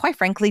message, but quite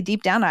frankly,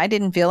 deep down, I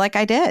didn't feel like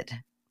I did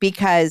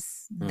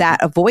because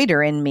that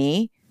avoider in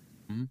me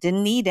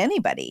didn't need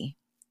anybody.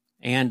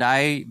 And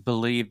I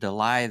believed a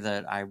lie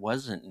that I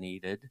wasn't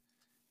needed.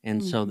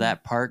 And so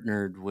that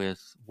partnered with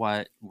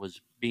what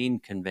was being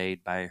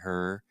conveyed by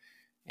her.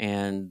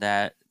 And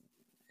that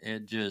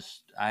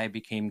I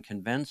became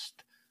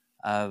convinced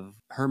of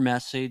her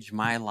message,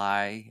 my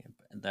lie,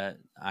 that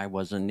I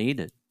wasn't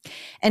needed.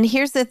 And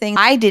here's the thing.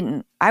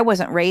 I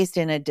wasn't raised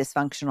in a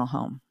dysfunctional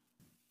home.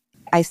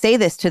 I say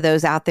this to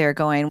those out there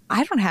going,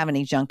 I don't have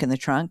any junk in the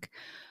trunk.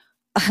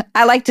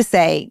 I like to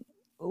say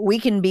we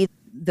can be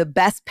the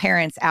best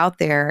parents out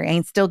there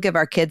and still give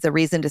our kids a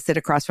reason to sit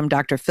across from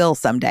Dr. Phil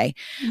someday.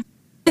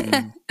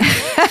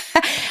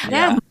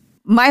 Yeah.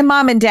 My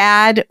mom and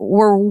dad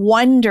were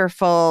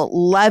wonderful,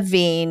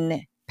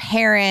 loving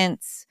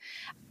parents,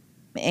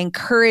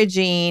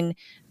 encouraging.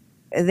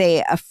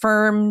 They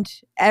affirmed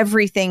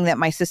everything that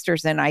my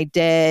sisters and I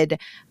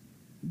did.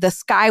 The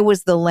sky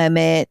was the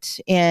limit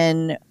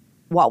in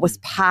what was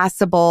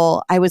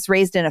possible. I was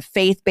raised in a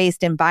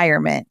faith-based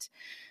environment,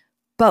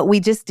 but we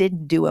just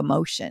didn't do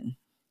emotion.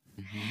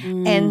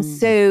 And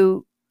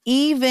so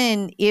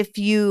even if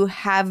you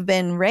have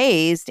been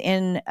raised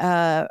in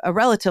a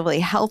relatively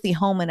healthy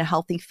home and a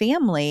healthy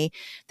family,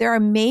 there are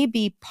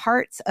maybe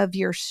parts of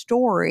your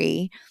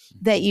story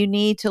that you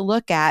need to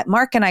look at.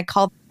 Mark and I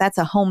call that's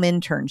a home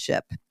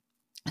internship.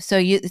 So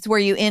it's where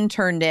you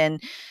interned in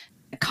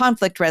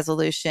conflict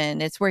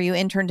resolution. It's where you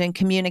interned in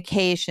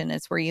communication.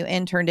 It's where you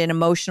interned in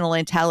emotional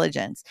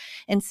intelligence.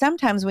 And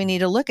sometimes we need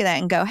to look at that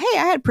and go, hey,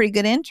 I had a pretty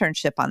good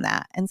internship on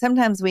that. And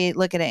sometimes we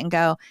look at it and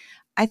go,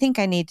 I think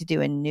I need to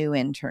do a new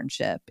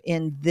internship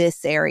in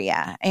this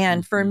area.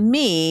 And for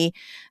me,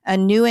 a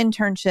new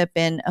internship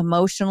in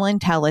emotional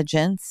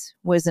intelligence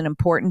was an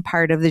important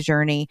part of the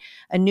journey.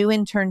 A new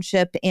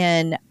internship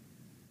in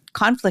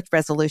conflict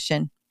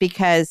resolution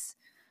because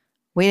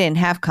we didn't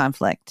have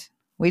conflict.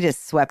 We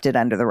just swept it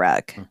under the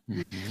rug.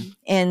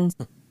 And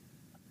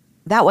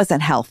that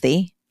wasn't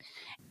healthy.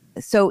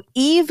 So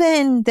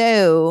even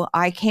though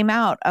I came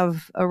out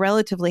of a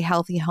relatively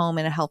healthy home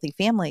and a healthy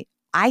family,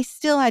 I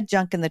still had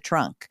junk in the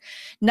trunk.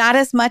 Not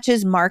as much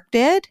as Mark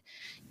did,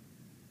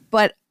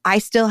 but I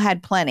still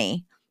had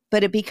plenty.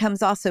 But it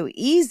becomes also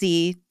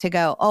easy to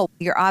go, oh,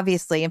 you're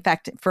obviously, in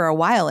fact, for a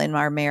while in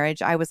our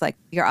marriage, I was like,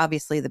 you're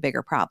obviously the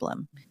bigger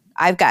problem.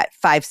 I've got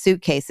 5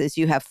 suitcases.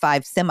 You have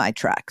 5 semi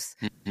trucks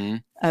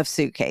of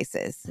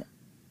suitcases.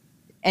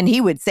 And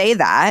he would say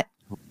that.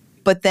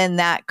 But then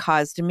that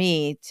caused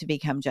me to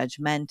become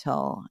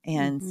judgmental.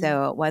 And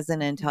so it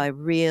wasn't until I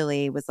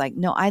really was like,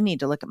 no, I need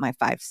to look at my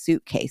 5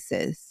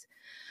 suitcases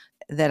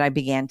that I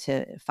began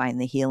to find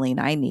the healing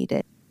I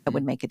needed that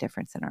would make a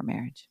difference in our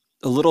marriage.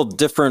 A little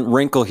different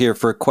wrinkle here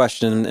for a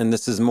question. And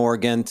this is more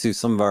again to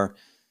some of our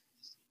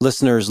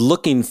listeners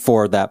looking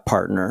for that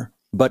partner,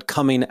 but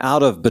coming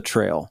out of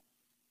betrayal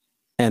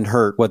and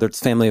hurt, whether it's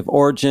family of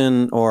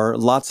origin or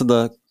lots of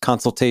the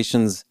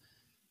consultations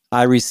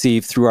I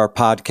receive through our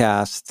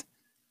podcast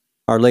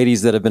are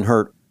ladies that have been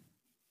hurt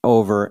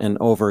over and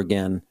over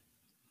again.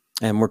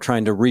 And we're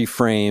trying to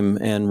reframe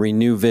and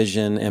renew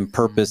vision and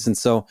purpose. And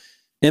so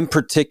in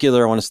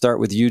particular, I want to start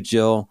with you,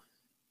 Jill.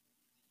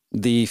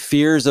 The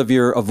fears of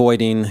your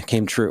avoiding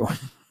came true.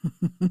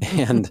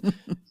 And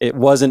it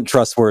wasn't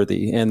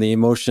trustworthy. And the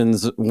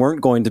emotions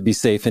weren't going to be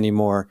safe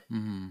anymore.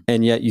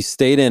 And yet you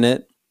stayed in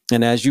it.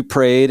 And as you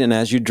prayed and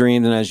as you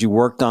dreamed and as you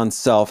worked on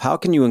self, how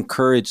can you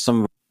encourage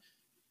some of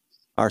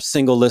our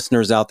single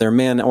listeners out there,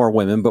 men or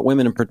women, but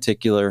women in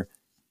particular,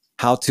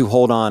 how to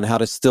hold on, how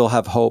to still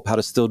have hope, how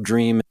to still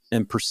dream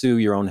and pursue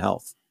your own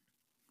health?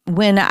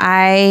 When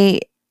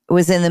I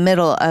was in the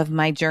middle of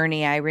my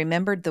journey, I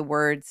remembered the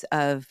words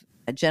of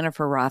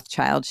Jennifer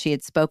Rothschild. She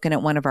had spoken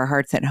at one of our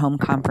Hearts at Home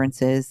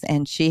conferences,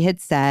 and she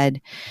had said,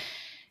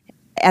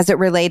 as it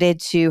related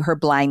to her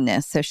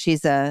blindness. So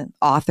she's an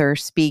author,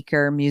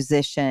 speaker,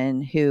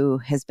 musician who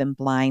has been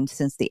blind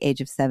since the age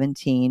of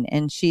 17.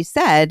 And she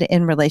said,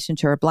 in relation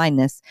to her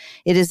blindness,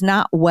 it is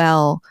not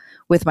well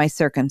with my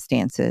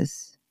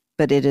circumstances,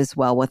 but it is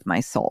well with my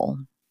soul.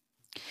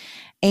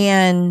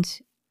 And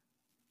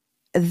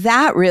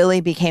that really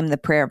became the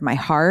prayer of my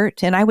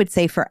heart. And I would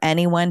say for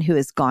anyone who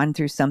has gone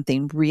through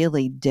something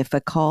really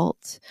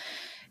difficult,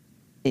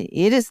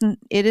 it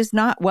is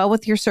not well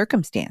with your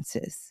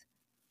circumstances.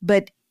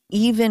 But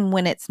even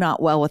when it's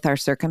not well with our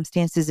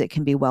circumstances, it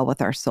can be well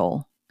with our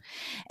soul.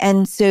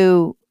 And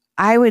so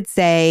I would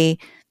say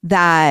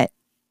that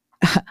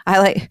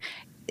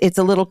it's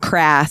a little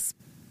crass.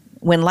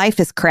 When life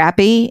is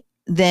crappy,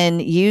 then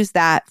use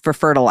that for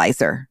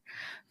fertilizer,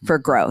 for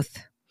growth.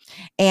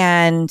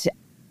 And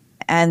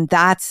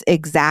that's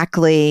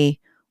exactly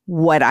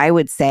what I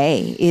would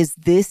say is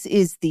this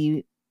is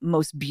the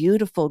most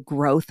beautiful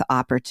growth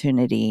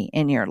opportunity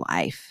in your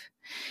life.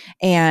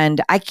 And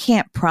I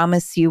can't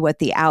promise you what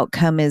the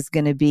outcome is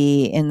going to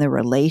be in the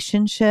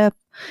relationship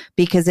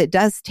because it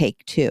does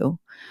take 2.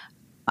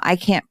 I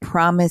can't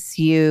promise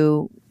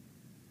you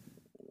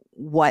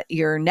what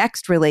your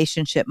next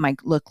relationship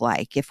might look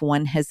like if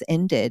one has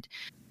ended.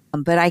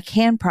 But I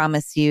can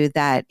promise you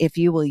that if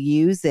you will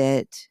use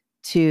it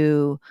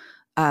to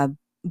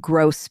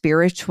grow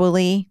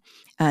spiritually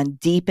and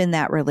deepen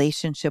that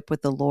relationship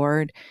with the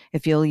Lord,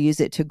 if you'll use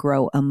it to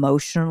grow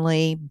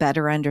emotionally,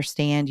 better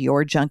understand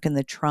your junk in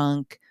the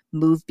trunk,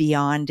 move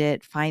beyond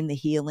it, find the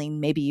healing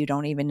maybe you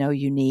don't even know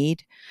you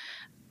need,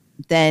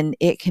 then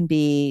it can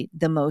be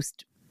the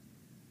most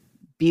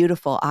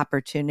beautiful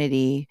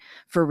opportunity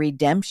for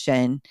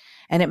redemption.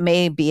 And it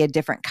may be a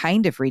different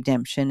kind of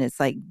redemption. It's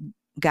like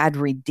God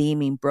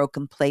redeeming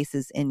broken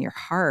places in your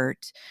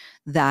heart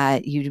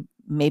that you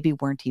maybe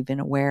weren't even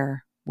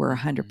aware were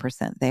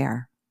 100%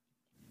 there.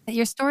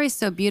 Your story is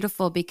so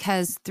beautiful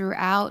because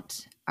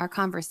throughout our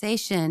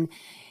conversation,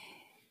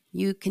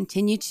 you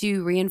continue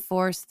to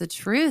reinforce the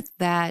truth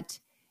that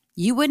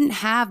you wouldn't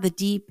have the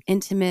deep,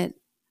 intimate,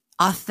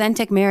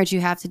 authentic marriage you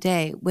have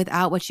today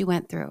without what you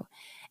went through.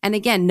 And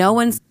again, no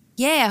one's,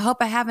 I hope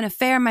I have an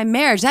affair in my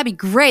marriage. That'd be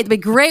great. That'd be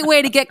a great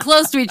way to get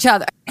close to each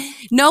other.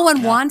 No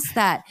one wants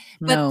that.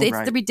 But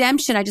it's the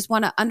redemption I just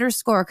want to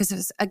underscore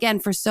because, again,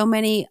 for so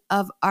many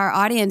of our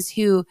audience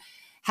who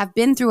have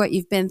been through what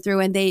you've been through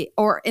and they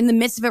are in the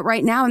midst of it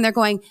right now and they're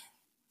going,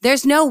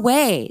 there's no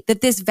way that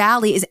this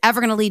valley is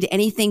ever going to lead to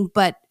anything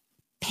but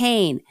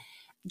pain,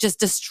 just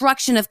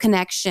destruction of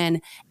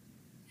connection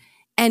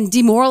and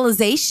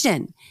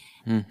demoralization.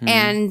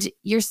 And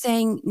you're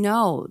saying,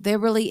 no, there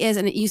really is.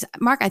 And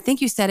Mark, I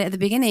think you said it at the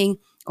beginning,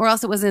 or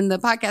else it was in the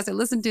podcast I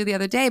listened to the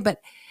other day, but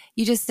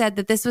you just said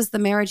that this was the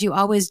marriage you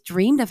always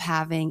dreamed of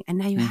having. And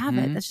now you have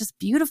it. That's just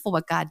beautiful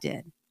what God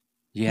did.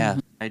 Yeah,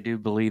 I do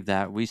believe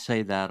that. We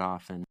say that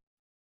often.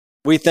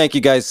 We thank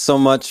you guys so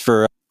much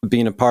for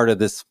being a part of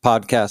this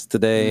podcast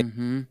today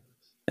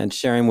and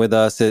sharing with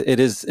us. It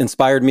has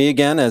inspired me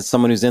again as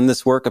someone who's in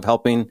this work of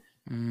helping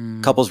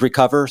couples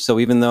recover. So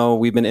even though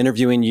we've been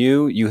interviewing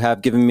you, you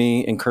have given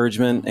me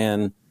encouragement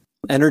and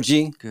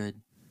energy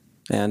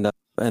and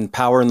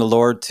power in the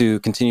Lord to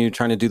continue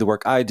trying to do the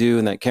work I do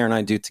and that Karen and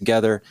I do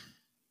together.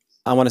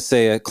 I want to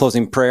say a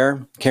closing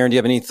prayer. Karen, do you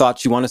have any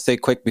thoughts you want to say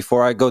quick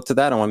before I go to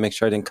that? I want to make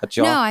sure I didn't cut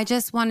you off. No, I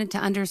just wanted to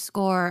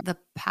underscore the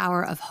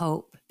power of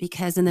hope,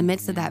 because in the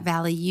midst of that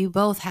valley, you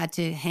both had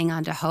to hang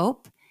on to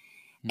hope.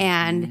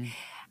 And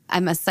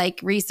I'm a psych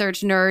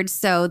research nerd.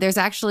 So there's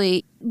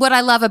actually, what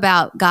I love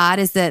about God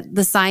is that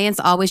the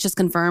science always just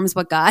confirms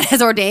what God has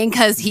ordained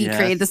because he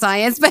created the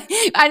science. But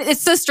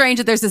it's so strange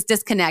that there's this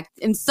disconnect.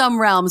 In some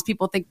realms,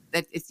 people think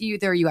that it's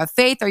either you have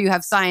faith or you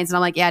have science. And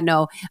I'm like, yeah,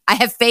 no, I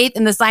have faith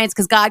in the science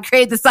because God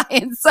created the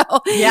science. So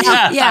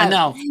I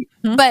know.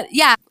 But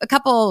yeah, a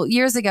couple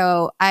years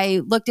ago,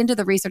 I looked into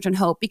the research on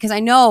hope because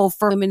I know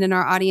for women in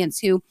our audience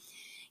who,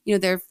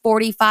 they're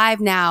 45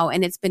 now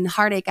and it's been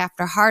heartache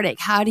after heartache.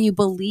 How do you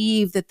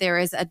believe that there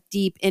is a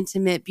deep,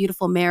 intimate,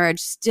 beautiful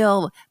marriage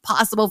still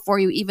possible for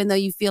you, even though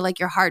you feel like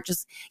your heart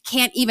just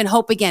can't even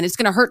hope again? It's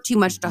going to hurt too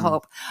much to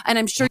hope. And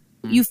I'm sure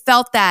you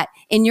felt that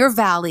in your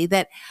valley,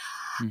 that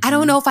I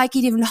don't know if I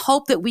could even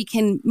hope that we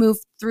can move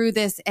through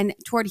this and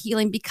toward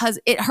healing because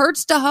it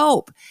hurts to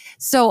hope.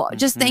 So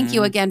just thank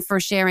you again for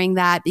sharing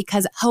that,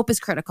 because hope is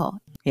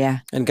critical. Yeah.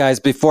 And guys,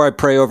 before I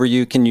pray over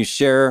you, can you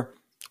share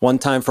one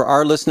time for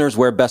our listeners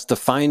where best to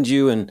find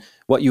you and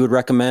what you would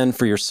recommend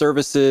for your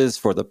services,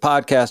 for the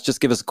podcast? Just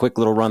give us a quick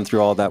little run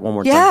through all that one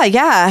more time.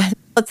 Yeah.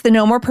 It's the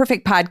No More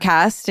Perfect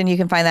podcast, and you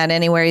can find that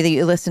anywhere that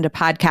you listen to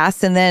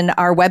podcasts. And then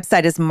our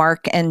website is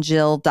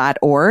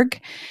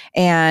markandjill.org.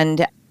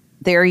 And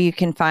there you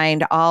can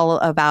find all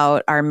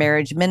about our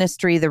marriage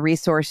ministry, the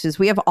resources.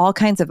 We have all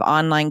kinds of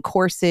online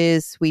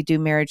courses. We do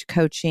marriage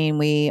coaching.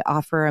 We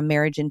offer a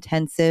marriage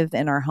intensive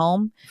in our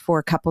home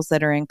for couples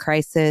that are in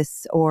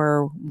crisis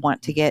or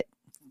want to get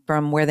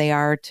from where they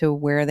are to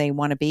where they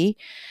want to be.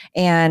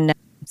 And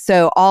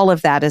so all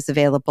of that is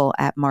available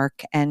at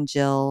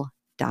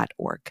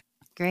markandjill.org.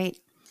 Great.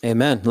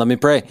 Amen. Let me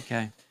pray.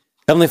 Okay.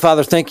 Heavenly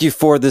Father, thank you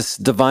for this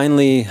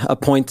divinely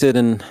appointed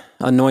and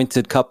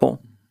anointed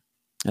couple.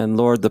 And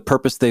Lord, the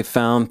purpose they've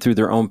found through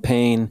their own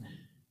pain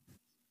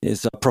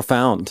is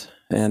profound,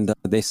 and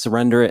they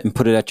surrender it and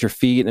put it at your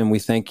feet. And we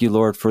thank you,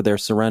 Lord, for their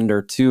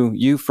surrender to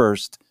you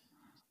first,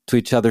 to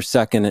each other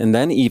second, and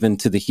then even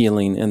to the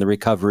healing and the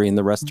recovery and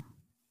the rest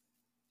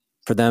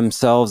for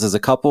themselves as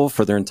a couple,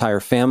 for their entire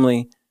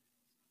family,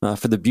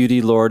 for the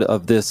beauty, Lord,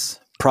 of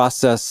this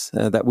process,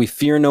 that we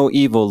fear no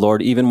evil,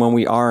 Lord, even when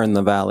we are in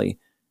the valley,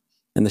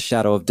 in the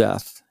shadow of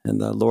death. And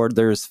Lord,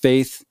 there is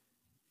faith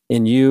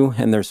in you,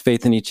 and there's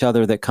faith in each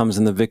other that comes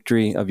in the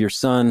victory of your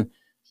Son.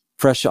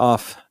 Fresh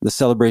off the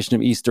celebration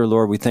of Easter,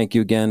 Lord, we thank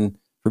you again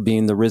for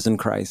being the risen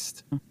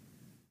Christ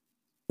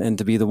and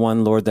to be the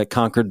one, Lord, that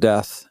conquered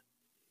death,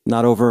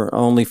 not over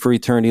only for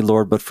eternity,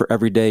 Lord, but for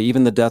every day,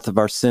 even the death of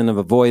our sin of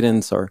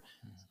avoidance or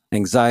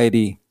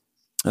anxiety,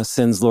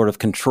 sins, Lord, of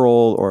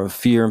control or of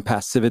fear and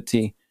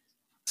passivity.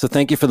 So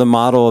thank you for the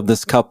model of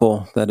this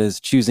couple that is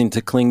choosing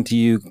to cling to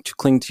you, to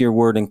cling to your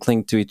word and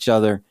cling to each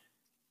other,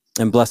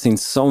 and blessing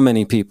so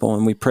many people.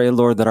 And we pray,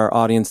 Lord, that our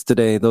audience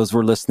today, those who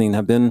are listening,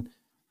 have been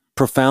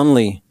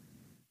profoundly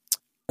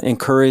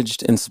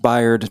encouraged,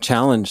 inspired,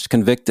 challenged,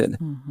 convicted,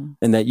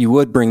 and that you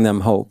would bring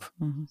them hope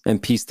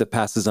and peace that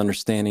passes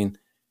understanding.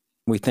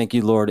 We thank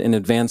you, Lord, in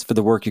advance for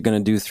the work you're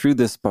going to do through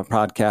this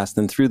podcast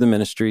and through the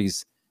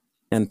ministries.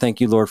 And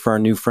thank you, Lord, for our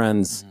new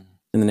friends.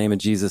 In the name of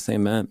Jesus,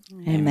 amen.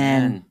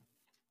 Amen.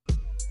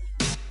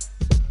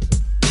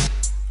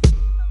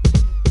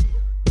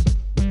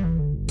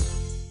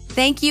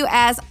 Thank you,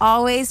 as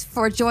always,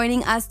 for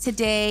joining us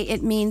today.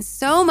 It means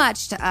so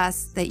much to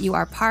us that you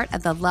are part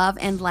of the Love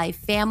and Life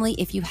family.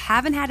 If you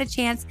haven't had a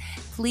chance,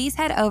 please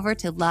head over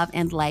to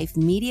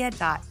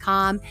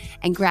loveandlifemedia.com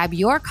and grab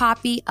your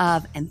copy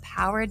of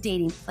Empowered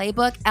Dating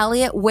Playbook.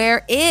 Elliot,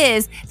 where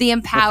is the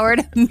Empowered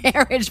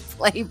Marriage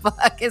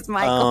Playbook is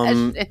my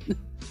question.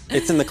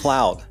 It's in the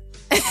cloud.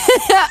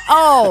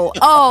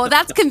 Oh,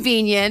 that's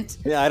convenient.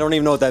 Yeah, I don't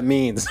even know what that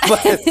means,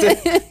 but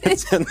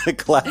it's in the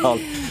cloud.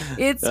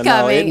 It's No,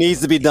 coming. it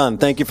needs to be done.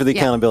 Thank you for the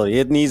accountability.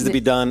 It needs to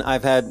be done.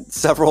 I've had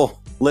several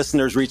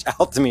listeners reach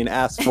out to me and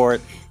ask for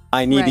it.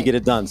 I need to get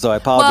it done. So I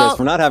apologize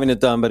for not having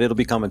it done, but it'll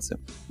be coming soon.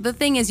 The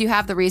thing is, you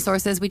have the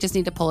resources. We just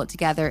need to pull it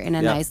together in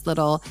a nice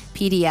little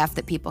PDF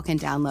that people can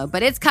download.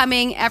 But it's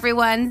coming,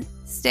 everyone.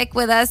 Stick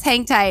with us.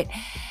 Hang tight.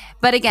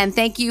 But again,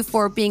 thank you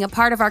for being a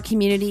part of our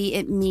community.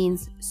 It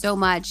means so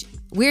much.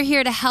 We're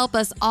here to help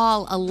us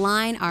all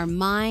align our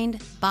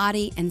mind,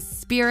 body, and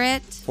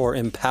spirit for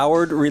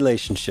empowered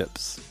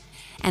relationships.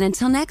 And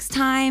until next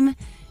time,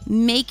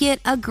 make it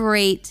a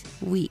great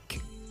week.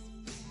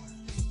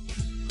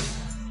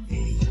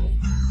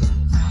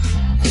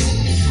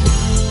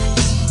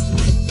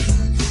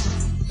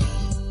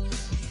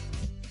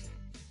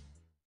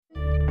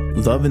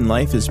 Love and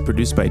Life is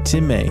produced by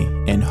Tim May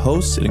and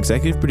host and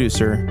executive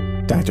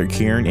producer Dr.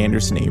 Karen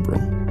Anderson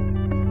Abril.